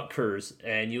the Rutgers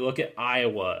and you look at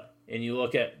Iowa and you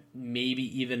look at maybe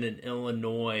even in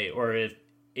Illinois, or if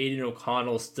Aiden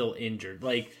O'Connell's still injured,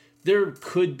 like there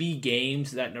could be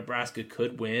games that Nebraska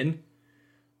could win.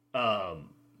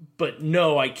 But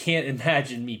no, I can't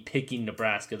imagine me picking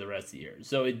Nebraska the rest of the year.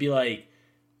 So it'd be like,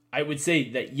 I would say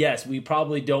that yes, we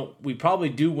probably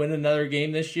do win another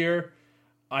game this year.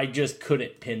 I just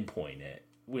couldn't pinpoint it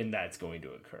when that's going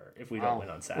to occur if we don't win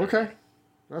on Saturday. Okay,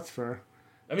 that's fair.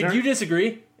 I mean, do you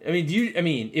disagree? I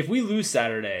mean, if we lose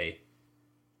Saturday,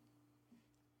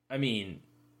 I mean,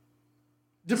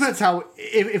 depends how.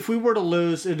 If we were to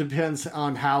lose, it depends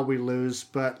on how we lose.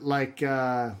 But like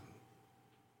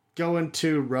going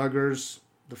to Rutgers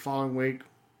the following week,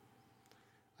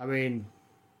 I mean,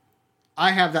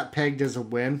 I have that pegged as a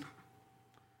win.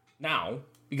 Now,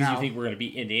 because you think we're going to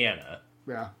beat Indiana.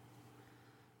 Yeah.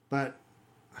 But,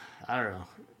 I don't know.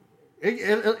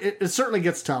 It certainly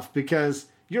gets tough because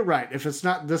you're right. If it's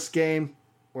not this game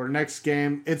or next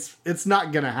game, it's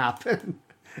not going to happen.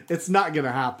 It's not going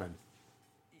to happen.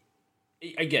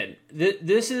 Again,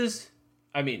 this is,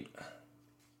 I mean,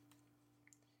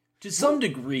 to some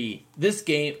degree, this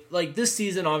game, like this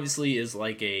season obviously is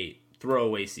like a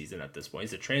throwaway season at this point.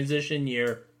 It's a transition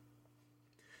year.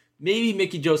 Maybe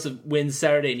Mickey Joseph wins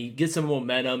Saturday and he gets some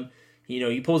momentum. You know,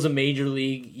 he pulls a major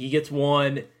league. He gets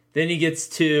 1, then he gets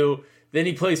 2, then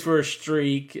he plays for a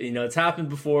streak. You know, it's happened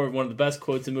before. One of the best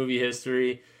quotes in movie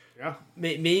history. Yeah.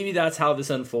 Maybe that's how this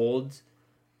unfolds,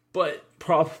 but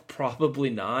probably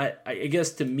not. I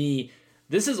guess to me,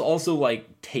 this is also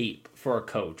like tape for a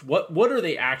coach. What are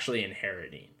they actually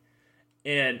inheriting?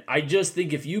 And I just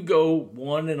think if you go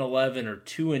 1-11 or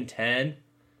 2-10,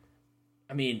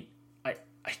 I mean,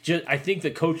 I think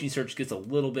the coaching search gets a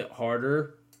little bit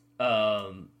harder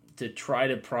to try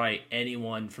to pry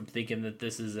anyone from thinking that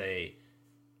this is a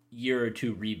year or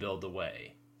two rebuild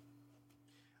away.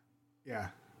 Yeah.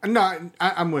 No,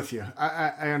 I'm with you.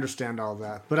 I understand all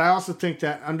that. But I also think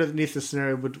that underneath the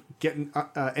scenario with getting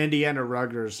Indiana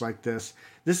Rutgers like this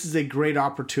is a great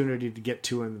opportunity to get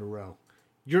 2 in a row.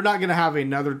 You're not going to have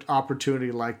another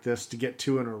opportunity like this to get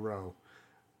 2 in a row.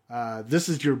 This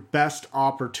is your best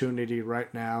opportunity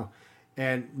right now.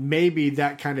 And maybe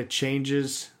that kind of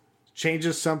changes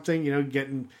something. You know,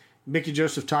 getting Mickey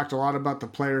Joseph talked a lot about the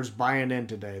players buying in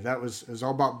today. It was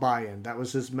all about buy-in. That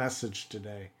was his message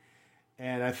today.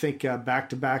 And I think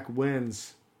back-to-back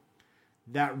wins,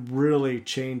 that really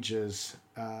changes.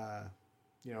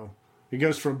 You know, it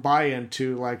goes from buy-in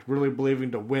to like really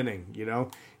believing to winning. You know,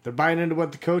 they're buying into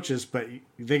what the coach is, but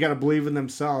they got to believe in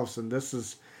themselves. And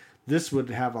this would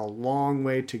have a long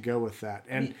way to go with that.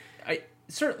 And I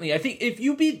think if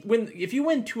you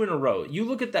win 2 in a row, you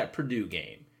look at that Purdue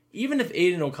game. Even if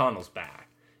Aiden O'Connell's back,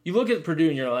 you look at Purdue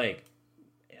and you're like,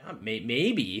 yeah,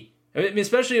 maybe. I mean,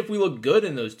 especially if we look good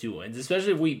in those 2 wins,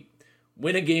 especially if we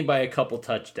win a game by a couple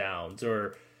touchdowns,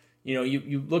 or you know,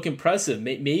 you look impressive.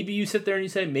 Maybe you sit there and you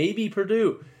say, maybe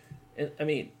Purdue.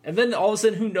 And then all of a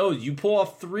sudden, who knows? You pull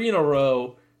off 3 in a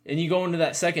row and you go into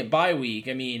that second bye week.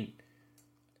 I mean,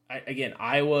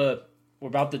 Iowa. We're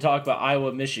about to talk about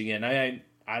Iowa, Michigan. I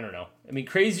don't know. I mean,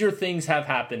 crazier things have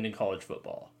happened in college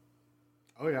football.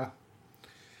 Oh yeah.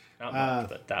 Not much,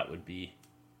 but that would be.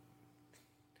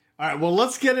 All right, well,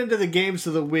 let's get into the games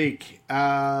of the week.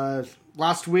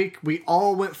 Last week, we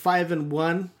all went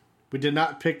 5-1. We did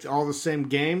not pick all the same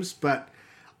games, but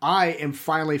I am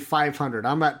finally 500.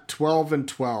 I'm at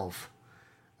 12-12.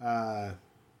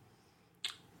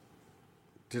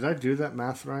 Did I do that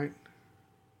math right?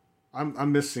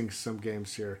 I'm missing some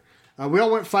games here. We all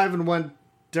went 5-1.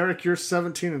 Derek, you're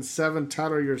 17-7.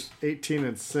 Tyler, you're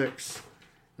 18-6.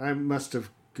 I must have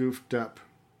goofed up.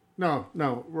 No,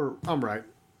 I'm right.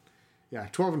 Yeah,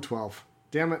 12-12.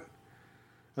 Damn it.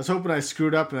 I was hoping I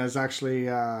screwed up and I was actually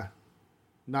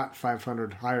not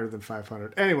 500, higher than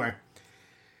 500. Anyway,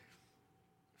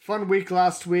 fun week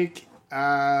last week.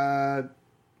 Let's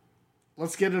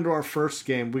get into our first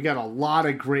game. We got a lot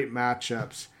of great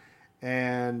matchups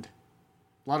and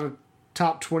a lot of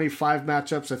top 25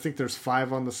 matchups. I think there's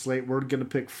 5 on the slate. We're going to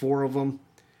pick 4 of them.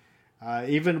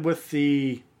 Even with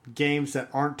the games that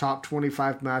aren't top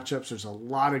 25 matchups, there's a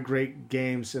lot of great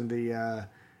games in the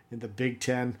Big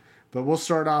Ten. But we'll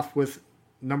start off with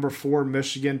number 4,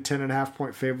 Michigan, 10.5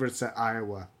 point favorites at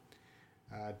Iowa.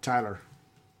 Tyler.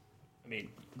 I mean,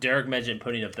 Derek mentioned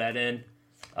putting a bet in.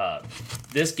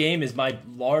 This game is my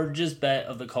largest bet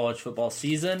of the college football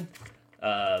season.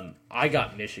 I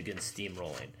got Michigan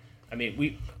steamrolling. I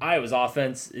mean, Iowa's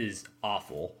offense is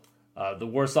awful. The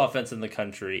worst offense in the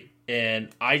country. And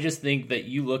I just think that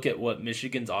you look at what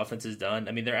Michigan's offense has done.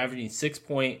 I mean, they're averaging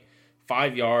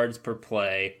 6.5 yards per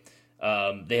play.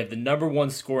 They have the number 1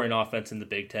 scoring offense in the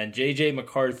Big Ten. J.J.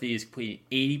 McCarthy is completing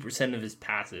 80% of his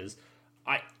passes.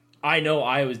 I know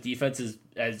Iowa's defense is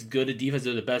as good a defense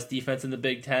or the best defense in the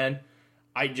Big Ten.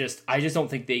 I just don't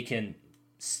think they can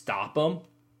stop them.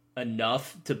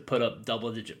 enough to put up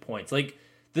double-digit points. Like,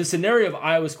 the scenario of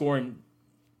Iowa scoring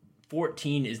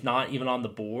 14 is not even on the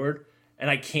board, and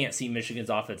I can't see Michigan's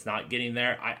offense not getting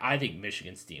there. I think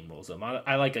Michigan steamrolls them.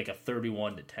 I like a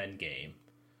 31-10 game.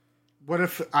 What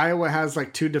if Iowa has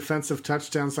like 2 defensive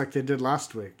touchdowns like they did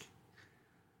last week?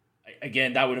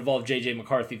 Again, that would involve J.J.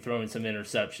 McCarthy throwing some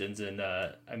interceptions.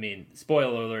 And,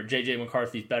 spoiler alert, J.J.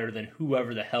 McCarthy's better than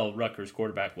whoever the hell Rutgers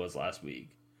quarterback was last week.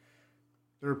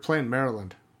 They were playing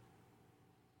Maryland.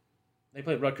 They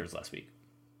played Rutgers last week.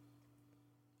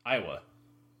 Iowa.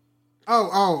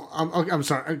 I'm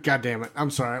sorry. God damn it. I'm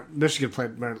sorry. Michigan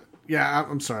played Maryland. Yeah,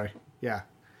 I'm sorry. Yeah.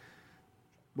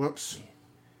 Whoops.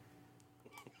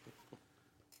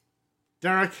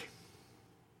 Derek?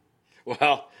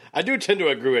 Well, I do tend to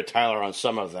agree with Tyler on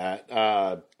some of that.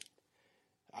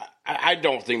 I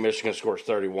don't think Michigan scores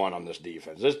 31 on this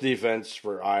defense. This defense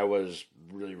for Iowa is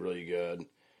really, really good.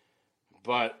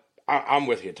 But I'm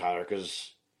with you, Tyler,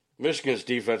 because Michigan's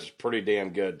defense is pretty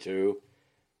damn good, too.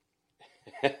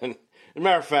 And as a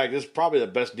matter of fact, this is probably the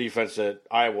best defense that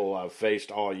Iowa will have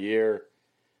faced all year.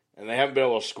 And they haven't been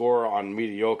able to score on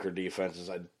mediocre defenses.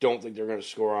 I don't think they're going to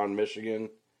score on Michigan.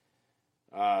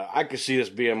 I could see this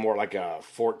being more like a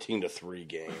 14-3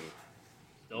 game.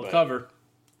 They'll cover.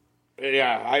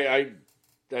 Yeah, I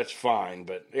that's fine.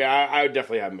 But, yeah, I would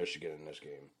definitely have Michigan in this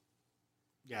game.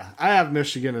 Yeah, I have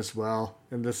Michigan as well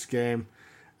in this game.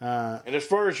 And as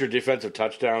far as your defensive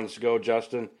touchdowns go,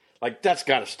 Justin, like that's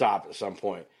got to stop at some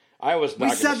point. Iowa's not.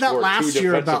 We said that last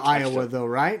year about Iowa, though,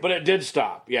 right? But it did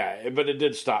stop. Yeah, but it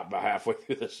did stop about halfway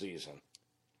through the season.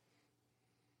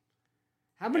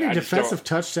 How many defensive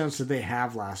touchdowns did they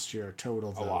have last year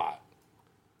total? Though? A lot.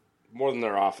 More than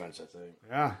their offense, I think.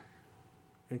 Yeah.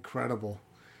 Incredible.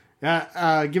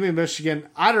 Yeah, give me Michigan.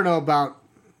 I don't know about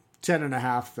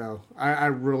 10.5, though. I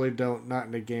really don't. Not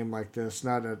in a game like this.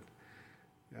 But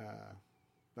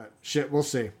shit, we'll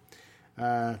see.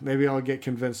 Maybe I'll get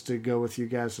convinced to go with you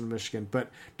guys in Michigan.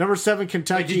 But number 7,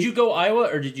 Kentucky. Wait, did you go Iowa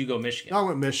or did you go Michigan? I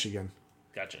went Michigan.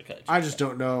 Gotcha. I just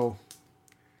don't know.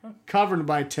 Covered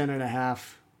by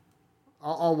 10.5.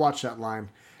 I'll watch that line.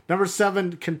 Number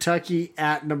 7, Kentucky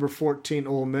at number 14,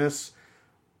 Ole Miss.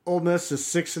 Ole Miss is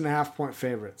 6.5-point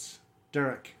favorites.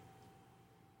 Derek.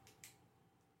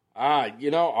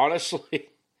 Honestly,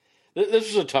 this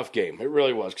was a tough game. It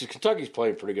really was because Kentucky's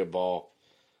playing pretty good ball.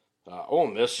 Ole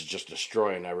Miss is just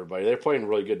destroying everybody. They're playing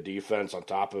really good defense on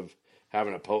top of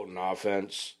having a potent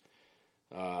offense.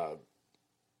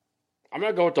 I'm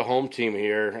going to go with the home team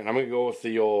here, and I'm going to go with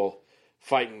the old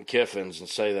fighting Kiffins and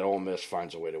say that Ole Miss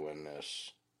finds a way to win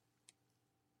this.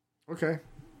 Okay.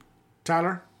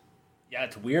 Tyler? Yeah,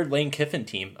 it's a weird Lane Kiffin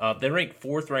team. They rank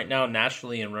 4th right now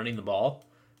nationally in running the ball.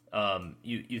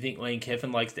 You think Lane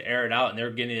Kiffin likes to air it out, and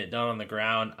they're getting it done on the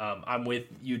ground. I'm with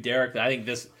you, Derek. I think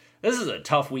this is a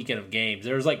tough weekend of games.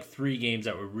 There's like 3 games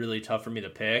that were really tough for me to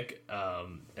pick,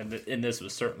 and this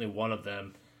was certainly one of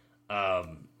them.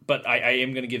 But I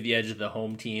am going to give the edge to the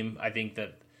home team. I think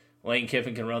that Lane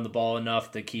Kiffin can run the ball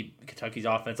enough to keep Kentucky's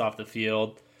offense off the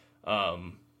field.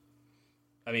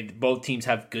 Both teams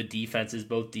have good defenses.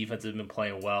 Both defenses have been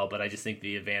playing well, but I just think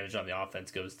the advantage on the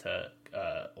offense goes to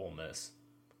Ole Miss.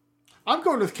 I'm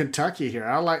going with Kentucky here.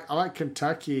 I like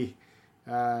Kentucky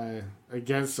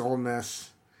against Ole Miss.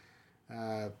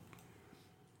 No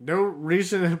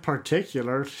reason in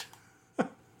particular,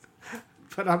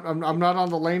 but I'm not on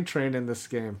the Lane train in this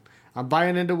game. I'm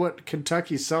buying into what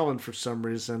Kentucky's selling for some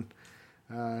reason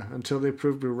until they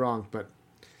prove me wrong. But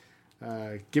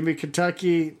give me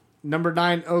Kentucky. Number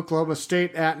 9, Oklahoma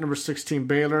State at number 16,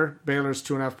 Baylor. Baylor's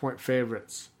 2.5-point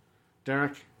favorites.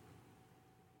 Derek?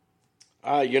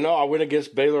 I went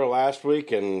against Baylor last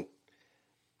week, and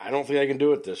I don't think I can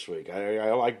do it this week.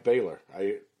 I like Baylor.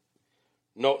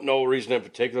 No reason in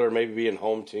particular, maybe being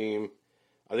home team.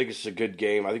 I think it's a good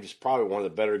game. I think it's probably one of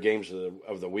the better games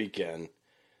of the weekend.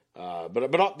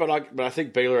 But I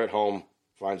think Baylor at home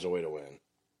finds a way to win.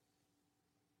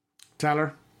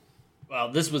 Tyler? Well,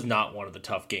 this was not one of the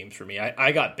tough games for me.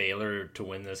 I got Baylor to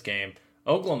win this game.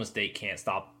 Oklahoma State can't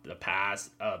stop the pass.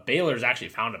 Baylor's actually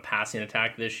found a passing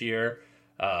attack this year.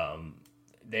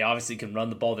 They obviously can run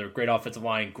the ball. They're a great offensive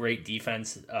line, great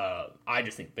defense. I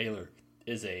just think Baylor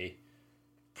is a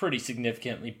pretty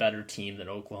significantly better team than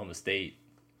Oklahoma State,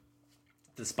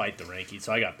 despite the rankings.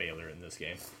 So I got Baylor in this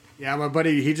game. Yeah, my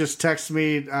buddy, he just texted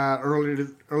me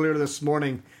earlier this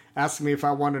morning asking me if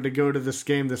I wanted to go to this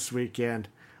game this weekend.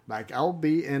 Like, I'll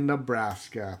be in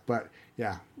Nebraska. But,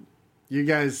 yeah, you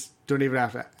guys don't even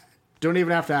have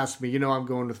to ask me. You know I'm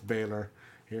going with Baylor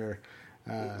here.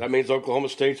 That means Oklahoma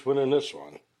State's winning this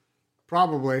one.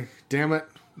 Probably. Damn it.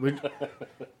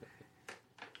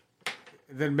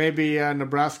 Then maybe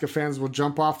Nebraska fans will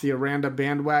jump off the Aranda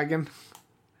bandwagon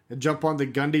and jump on the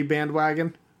Gundy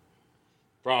bandwagon.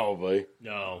 Probably.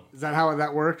 No. Is that how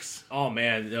that works? Oh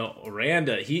man, no.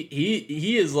 Aranda,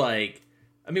 he is like.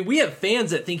 I mean, we have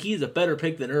fans that think he's a better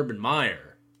pick than Urban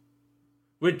Meyer,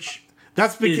 which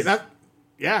that's because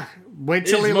yeah. Wait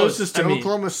till he loses to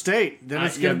Oklahoma State, then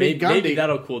it's going to be Gundy. Maybe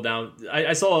that'll cool down.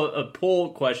 I saw a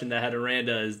poll question that had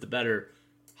Aranda as the better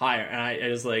hire, and I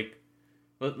was like,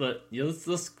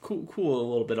 let's cool a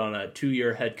little bit on a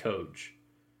 2-year head coach,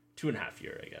 2.5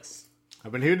 year, I guess. I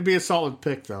mean, he would be a solid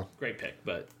pick though. Great pick,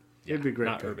 but it'd be great.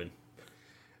 Not pick. Urban.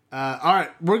 All right,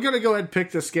 we're going to go ahead and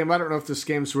pick this game. I don't know if this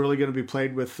game's really going to be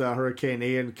played with Hurricane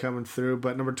Ian coming through,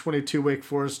 but number 22, Wake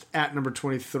Forest, at number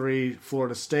 23,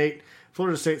 Florida State.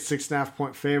 Florida State,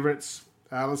 6.5-point favorites.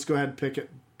 Let's go ahead and pick it.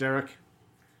 Derek?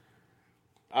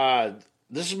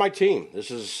 This is my team.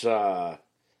 This is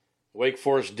Wake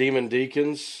Forest Demon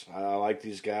Deacons. I like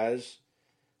these guys.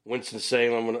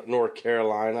 Winston-Salem, North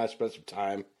Carolina. I spent some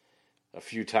time, a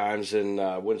few times in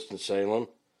Winston-Salem.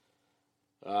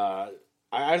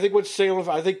 I think Winston-Salem,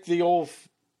 I think the old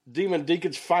Demon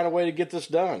Deacons find a way to get this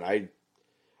done. I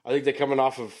think they're coming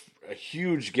off of a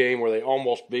huge game where they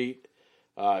almost beat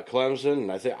Clemson,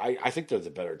 and I think they're the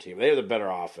better team. They have the better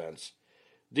offense.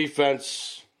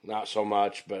 Defense, not so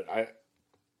much, but I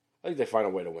think they find a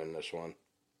way to win this one.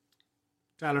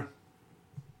 Tyler?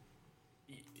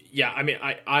 Yeah, I mean,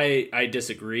 I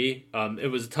disagree.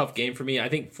 It was a tough game for me. I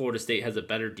think Florida State has a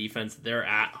better defense. They're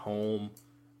at home.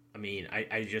 I mean,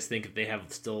 I just think they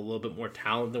have still a little bit more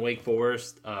talent than Wake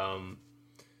Forest. I've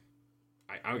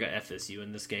got FSU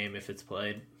in this game if it's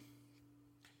played.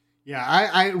 Yeah,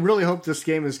 I really hope this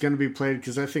game is going to be played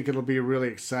because I think it'll be really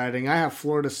exciting. I have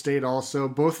Florida State also.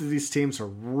 Both of these teams are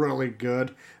really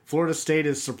good. Florida State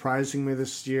is surprising me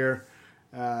this year.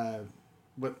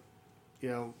 What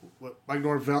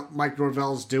Mike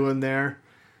Norvell's doing there.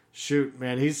 Shoot,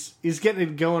 man, he's getting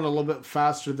it going a little bit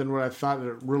faster than what I thought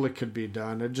it really could be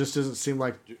done. It just doesn't seem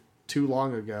like too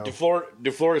long ago.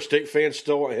 Do Florida State fans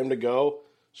still want him to go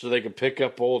so they can pick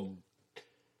up old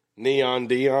Neon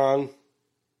Dion?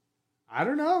 I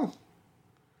don't know.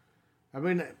 I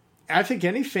mean, I think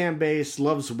any fan base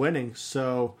loves winning,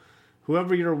 so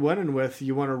whoever you're winning with,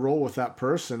 you want to roll with that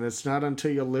person. It's not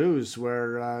until you lose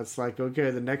where it's like,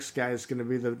 okay, the next guy is going to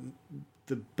be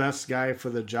the best guy for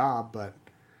the job. But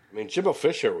I mean, Jimbo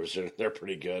Fisher was in there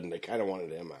pretty good, and they kind of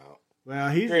wanted him out. Well,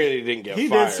 he didn't get fired. He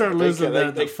did start losing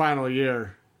the final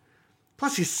year.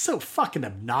 Plus, he's so fucking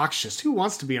obnoxious. Who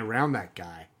wants to be around that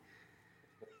guy?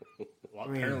 Well,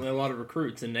 apparently a lot of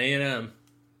recruits in A&M.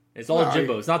 It's all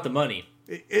Jimbo. It's not the money.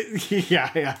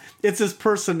 Yeah. It's his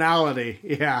personality.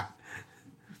 Yeah.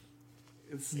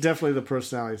 It's definitely the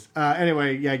personalities.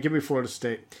 Anyway, yeah, give me Florida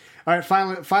State. All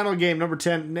right, final game, number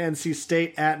 10, NC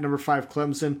State at number 5,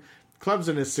 Clemson.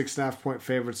 Clemson is 6.5-point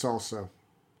favorites also.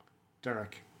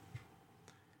 Derek.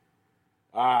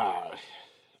 I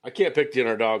can't pick the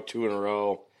underdog 2 in a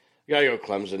row. You gotta go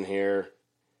Clemson here.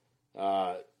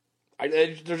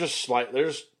 They're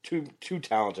just too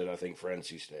talented, I think, for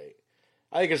NC State.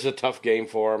 I think it's a tough game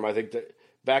for them. I think that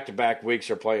back-to-back weeks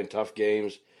are playing tough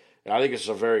games. And I think it's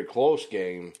a very close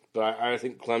game, but I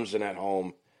think Clemson at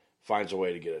home finds a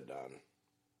way to get it done.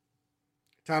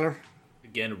 Tyler?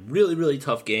 Again, really, really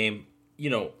tough game.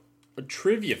 You know, a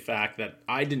trivia fact that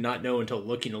I did not know until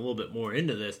looking a little bit more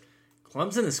into this,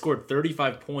 Clemson has scored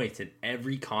 35 points in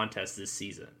every contest this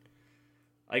season.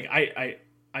 Like, I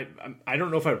don't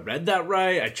know if I read that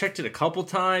right. I checked it a couple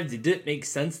times. It didn't make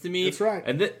sense to me. That's right.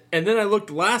 And then I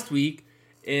looked last week,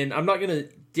 and I'm not going to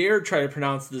dare try to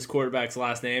pronounce this quarterback's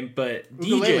last name, but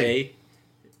DJ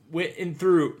went and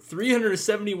threw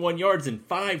 371 yards and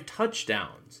 5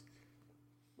 touchdowns.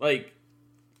 Like,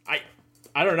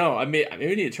 I don't know. I may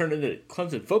need to turn into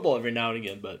Clemson football every now and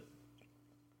again, but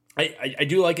I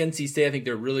do like NC State. I think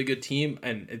they're a really good team,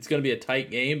 and it's going to be a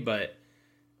tight game, but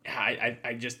I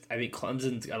think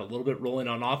Clemson's got a little bit rolling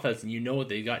on offense, and you know what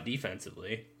they got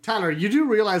defensively. Tyler, you do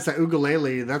realize that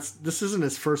Ugalele, this isn't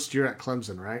his first year at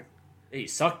Clemson, right? He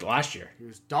sucked last year. He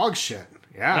was dog shit.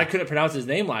 Yeah. And I couldn't pronounce his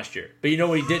name last year. But you know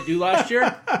what he didn't do last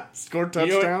year? Scored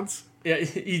touchdowns?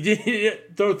 He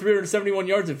did throw 371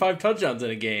 yards and 5 touchdowns in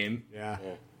a game. Yeah.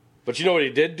 But you know what he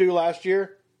did do last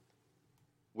year?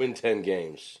 Win 10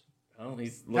 games. Well,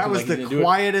 that was the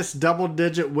quietest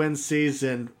double-digit win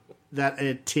season that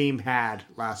a team had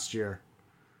last year.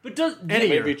 But that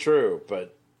may be true,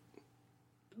 but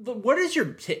what is your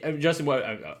Justin?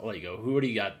 I'll let you go. What do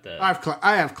you got?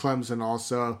 I have Clemson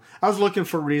also. I was looking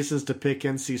for reasons to pick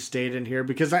NC State in here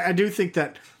because I do think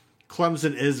that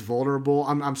Clemson is vulnerable.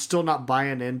 I'm still not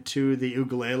buying into the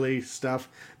ukulele stuff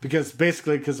because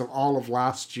of all of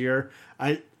last year.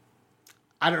 I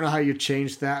don't know how you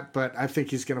change that, but I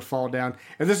think he's going to fall down.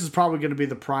 And this is probably going to be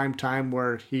the prime time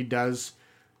where he does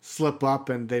slip up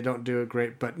and they don't do it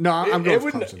great. But no, I'm going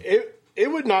with Clemson.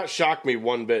 It would not shock me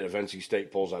one bit if NC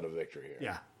State pulls out a victory here.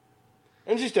 Yeah.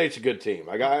 NC State's a good team.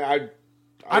 I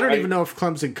don't even know if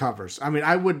Clemson covers. I mean,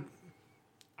 I would.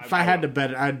 If I had to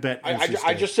bet it, I'd bet NC State.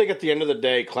 I just think at the end of the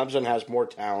day, Clemson has more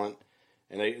talent,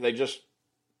 and they just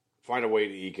find a way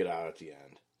to eke it out at the end.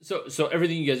 So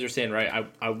everything you guys are saying, right?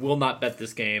 I will not bet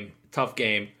this game. Tough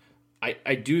game.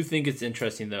 I do think it's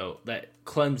interesting, though, that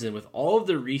Clemson, with all of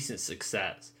their recent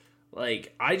success,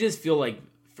 like, I just feel like,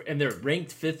 and they're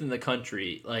ranked 5th in the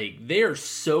country, like, they are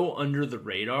so under the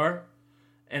radar,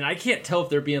 and I can't tell if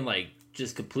they're being, like,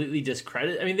 just completely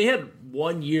discredited. I mean, they had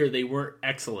 1 year they weren't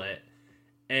excellent,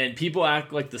 and people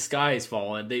act like the sky is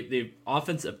falling. They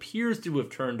offense appears to have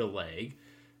turned a leg.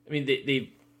 I mean,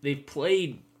 they've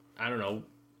played, I don't know,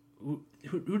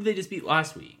 who did they just beat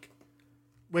last week?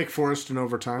 Wake Forest in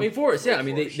overtime. Wake Forest, yeah. I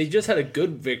mean, they just had a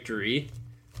good victory.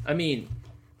 I mean,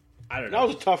 I don't know. That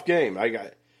was a tough game.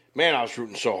 I was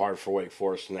rooting so hard for Wake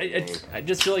Forest in that game. I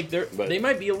just feel like they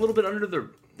might be a little bit under their.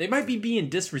 They might be being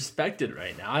disrespected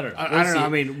right now. I don't know. I don't know. I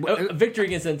mean, a victory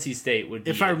against NC State would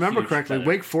be. If I remember correctly,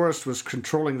 Wake Forest was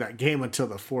controlling that game until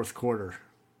the fourth quarter.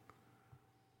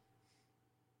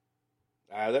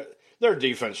 Their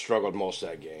defense struggled most of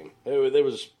that game. It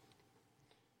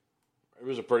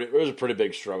was a pretty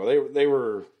big struggle. They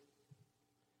were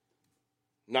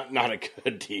not a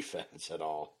good defense at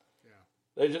all.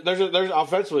 Yeah. There's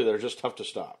offensively they're just tough to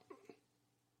stop.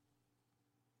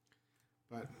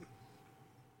 But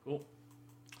cool.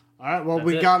 All right, well,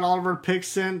 we got all of our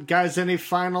picks in. Guys, any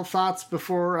final thoughts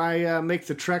before I make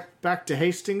the trek back to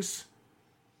Hastings?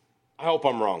 I hope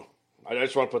I'm wrong. I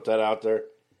just want to put that out there.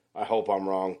 I hope I'm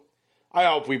wrong. I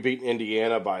hope we beat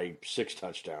Indiana by 6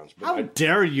 touchdowns. But how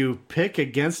dare you pick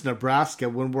against Nebraska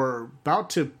when we're about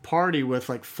to party with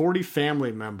like 40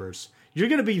 family members? You're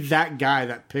going to be that guy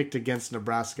that picked against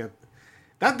Nebraska.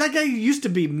 That guy used to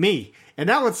be me, and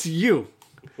now it's you.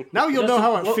 Now you'll know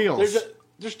how it feels.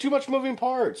 There's too much moving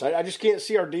parts. I just can't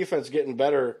see our defense getting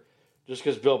better just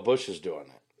because Bill Bush is doing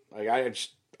it. Like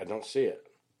I don't see it.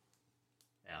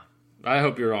 Yeah, I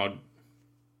hope you're wrong.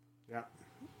 Yeah,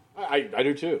 I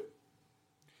do too.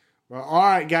 Well, all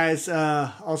right, guys.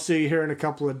 I'll see you here in a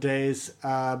couple of days.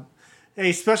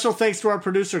 Hey, special thanks to our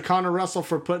producer, Connor Russell,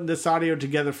 for putting this audio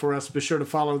together for us. Be sure to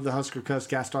follow the Husker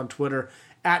Cuzcast on Twitter,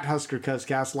 @Husker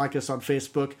Cuzcast. Like us on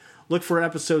Facebook. Look for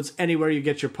episodes anywhere you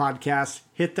get your podcasts.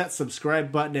 Hit that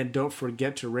subscribe button, and don't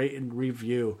forget to rate and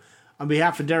review. On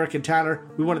behalf of Derek and Tyler,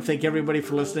 we want to thank everybody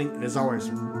for listening. And as always,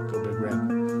 go Big Red.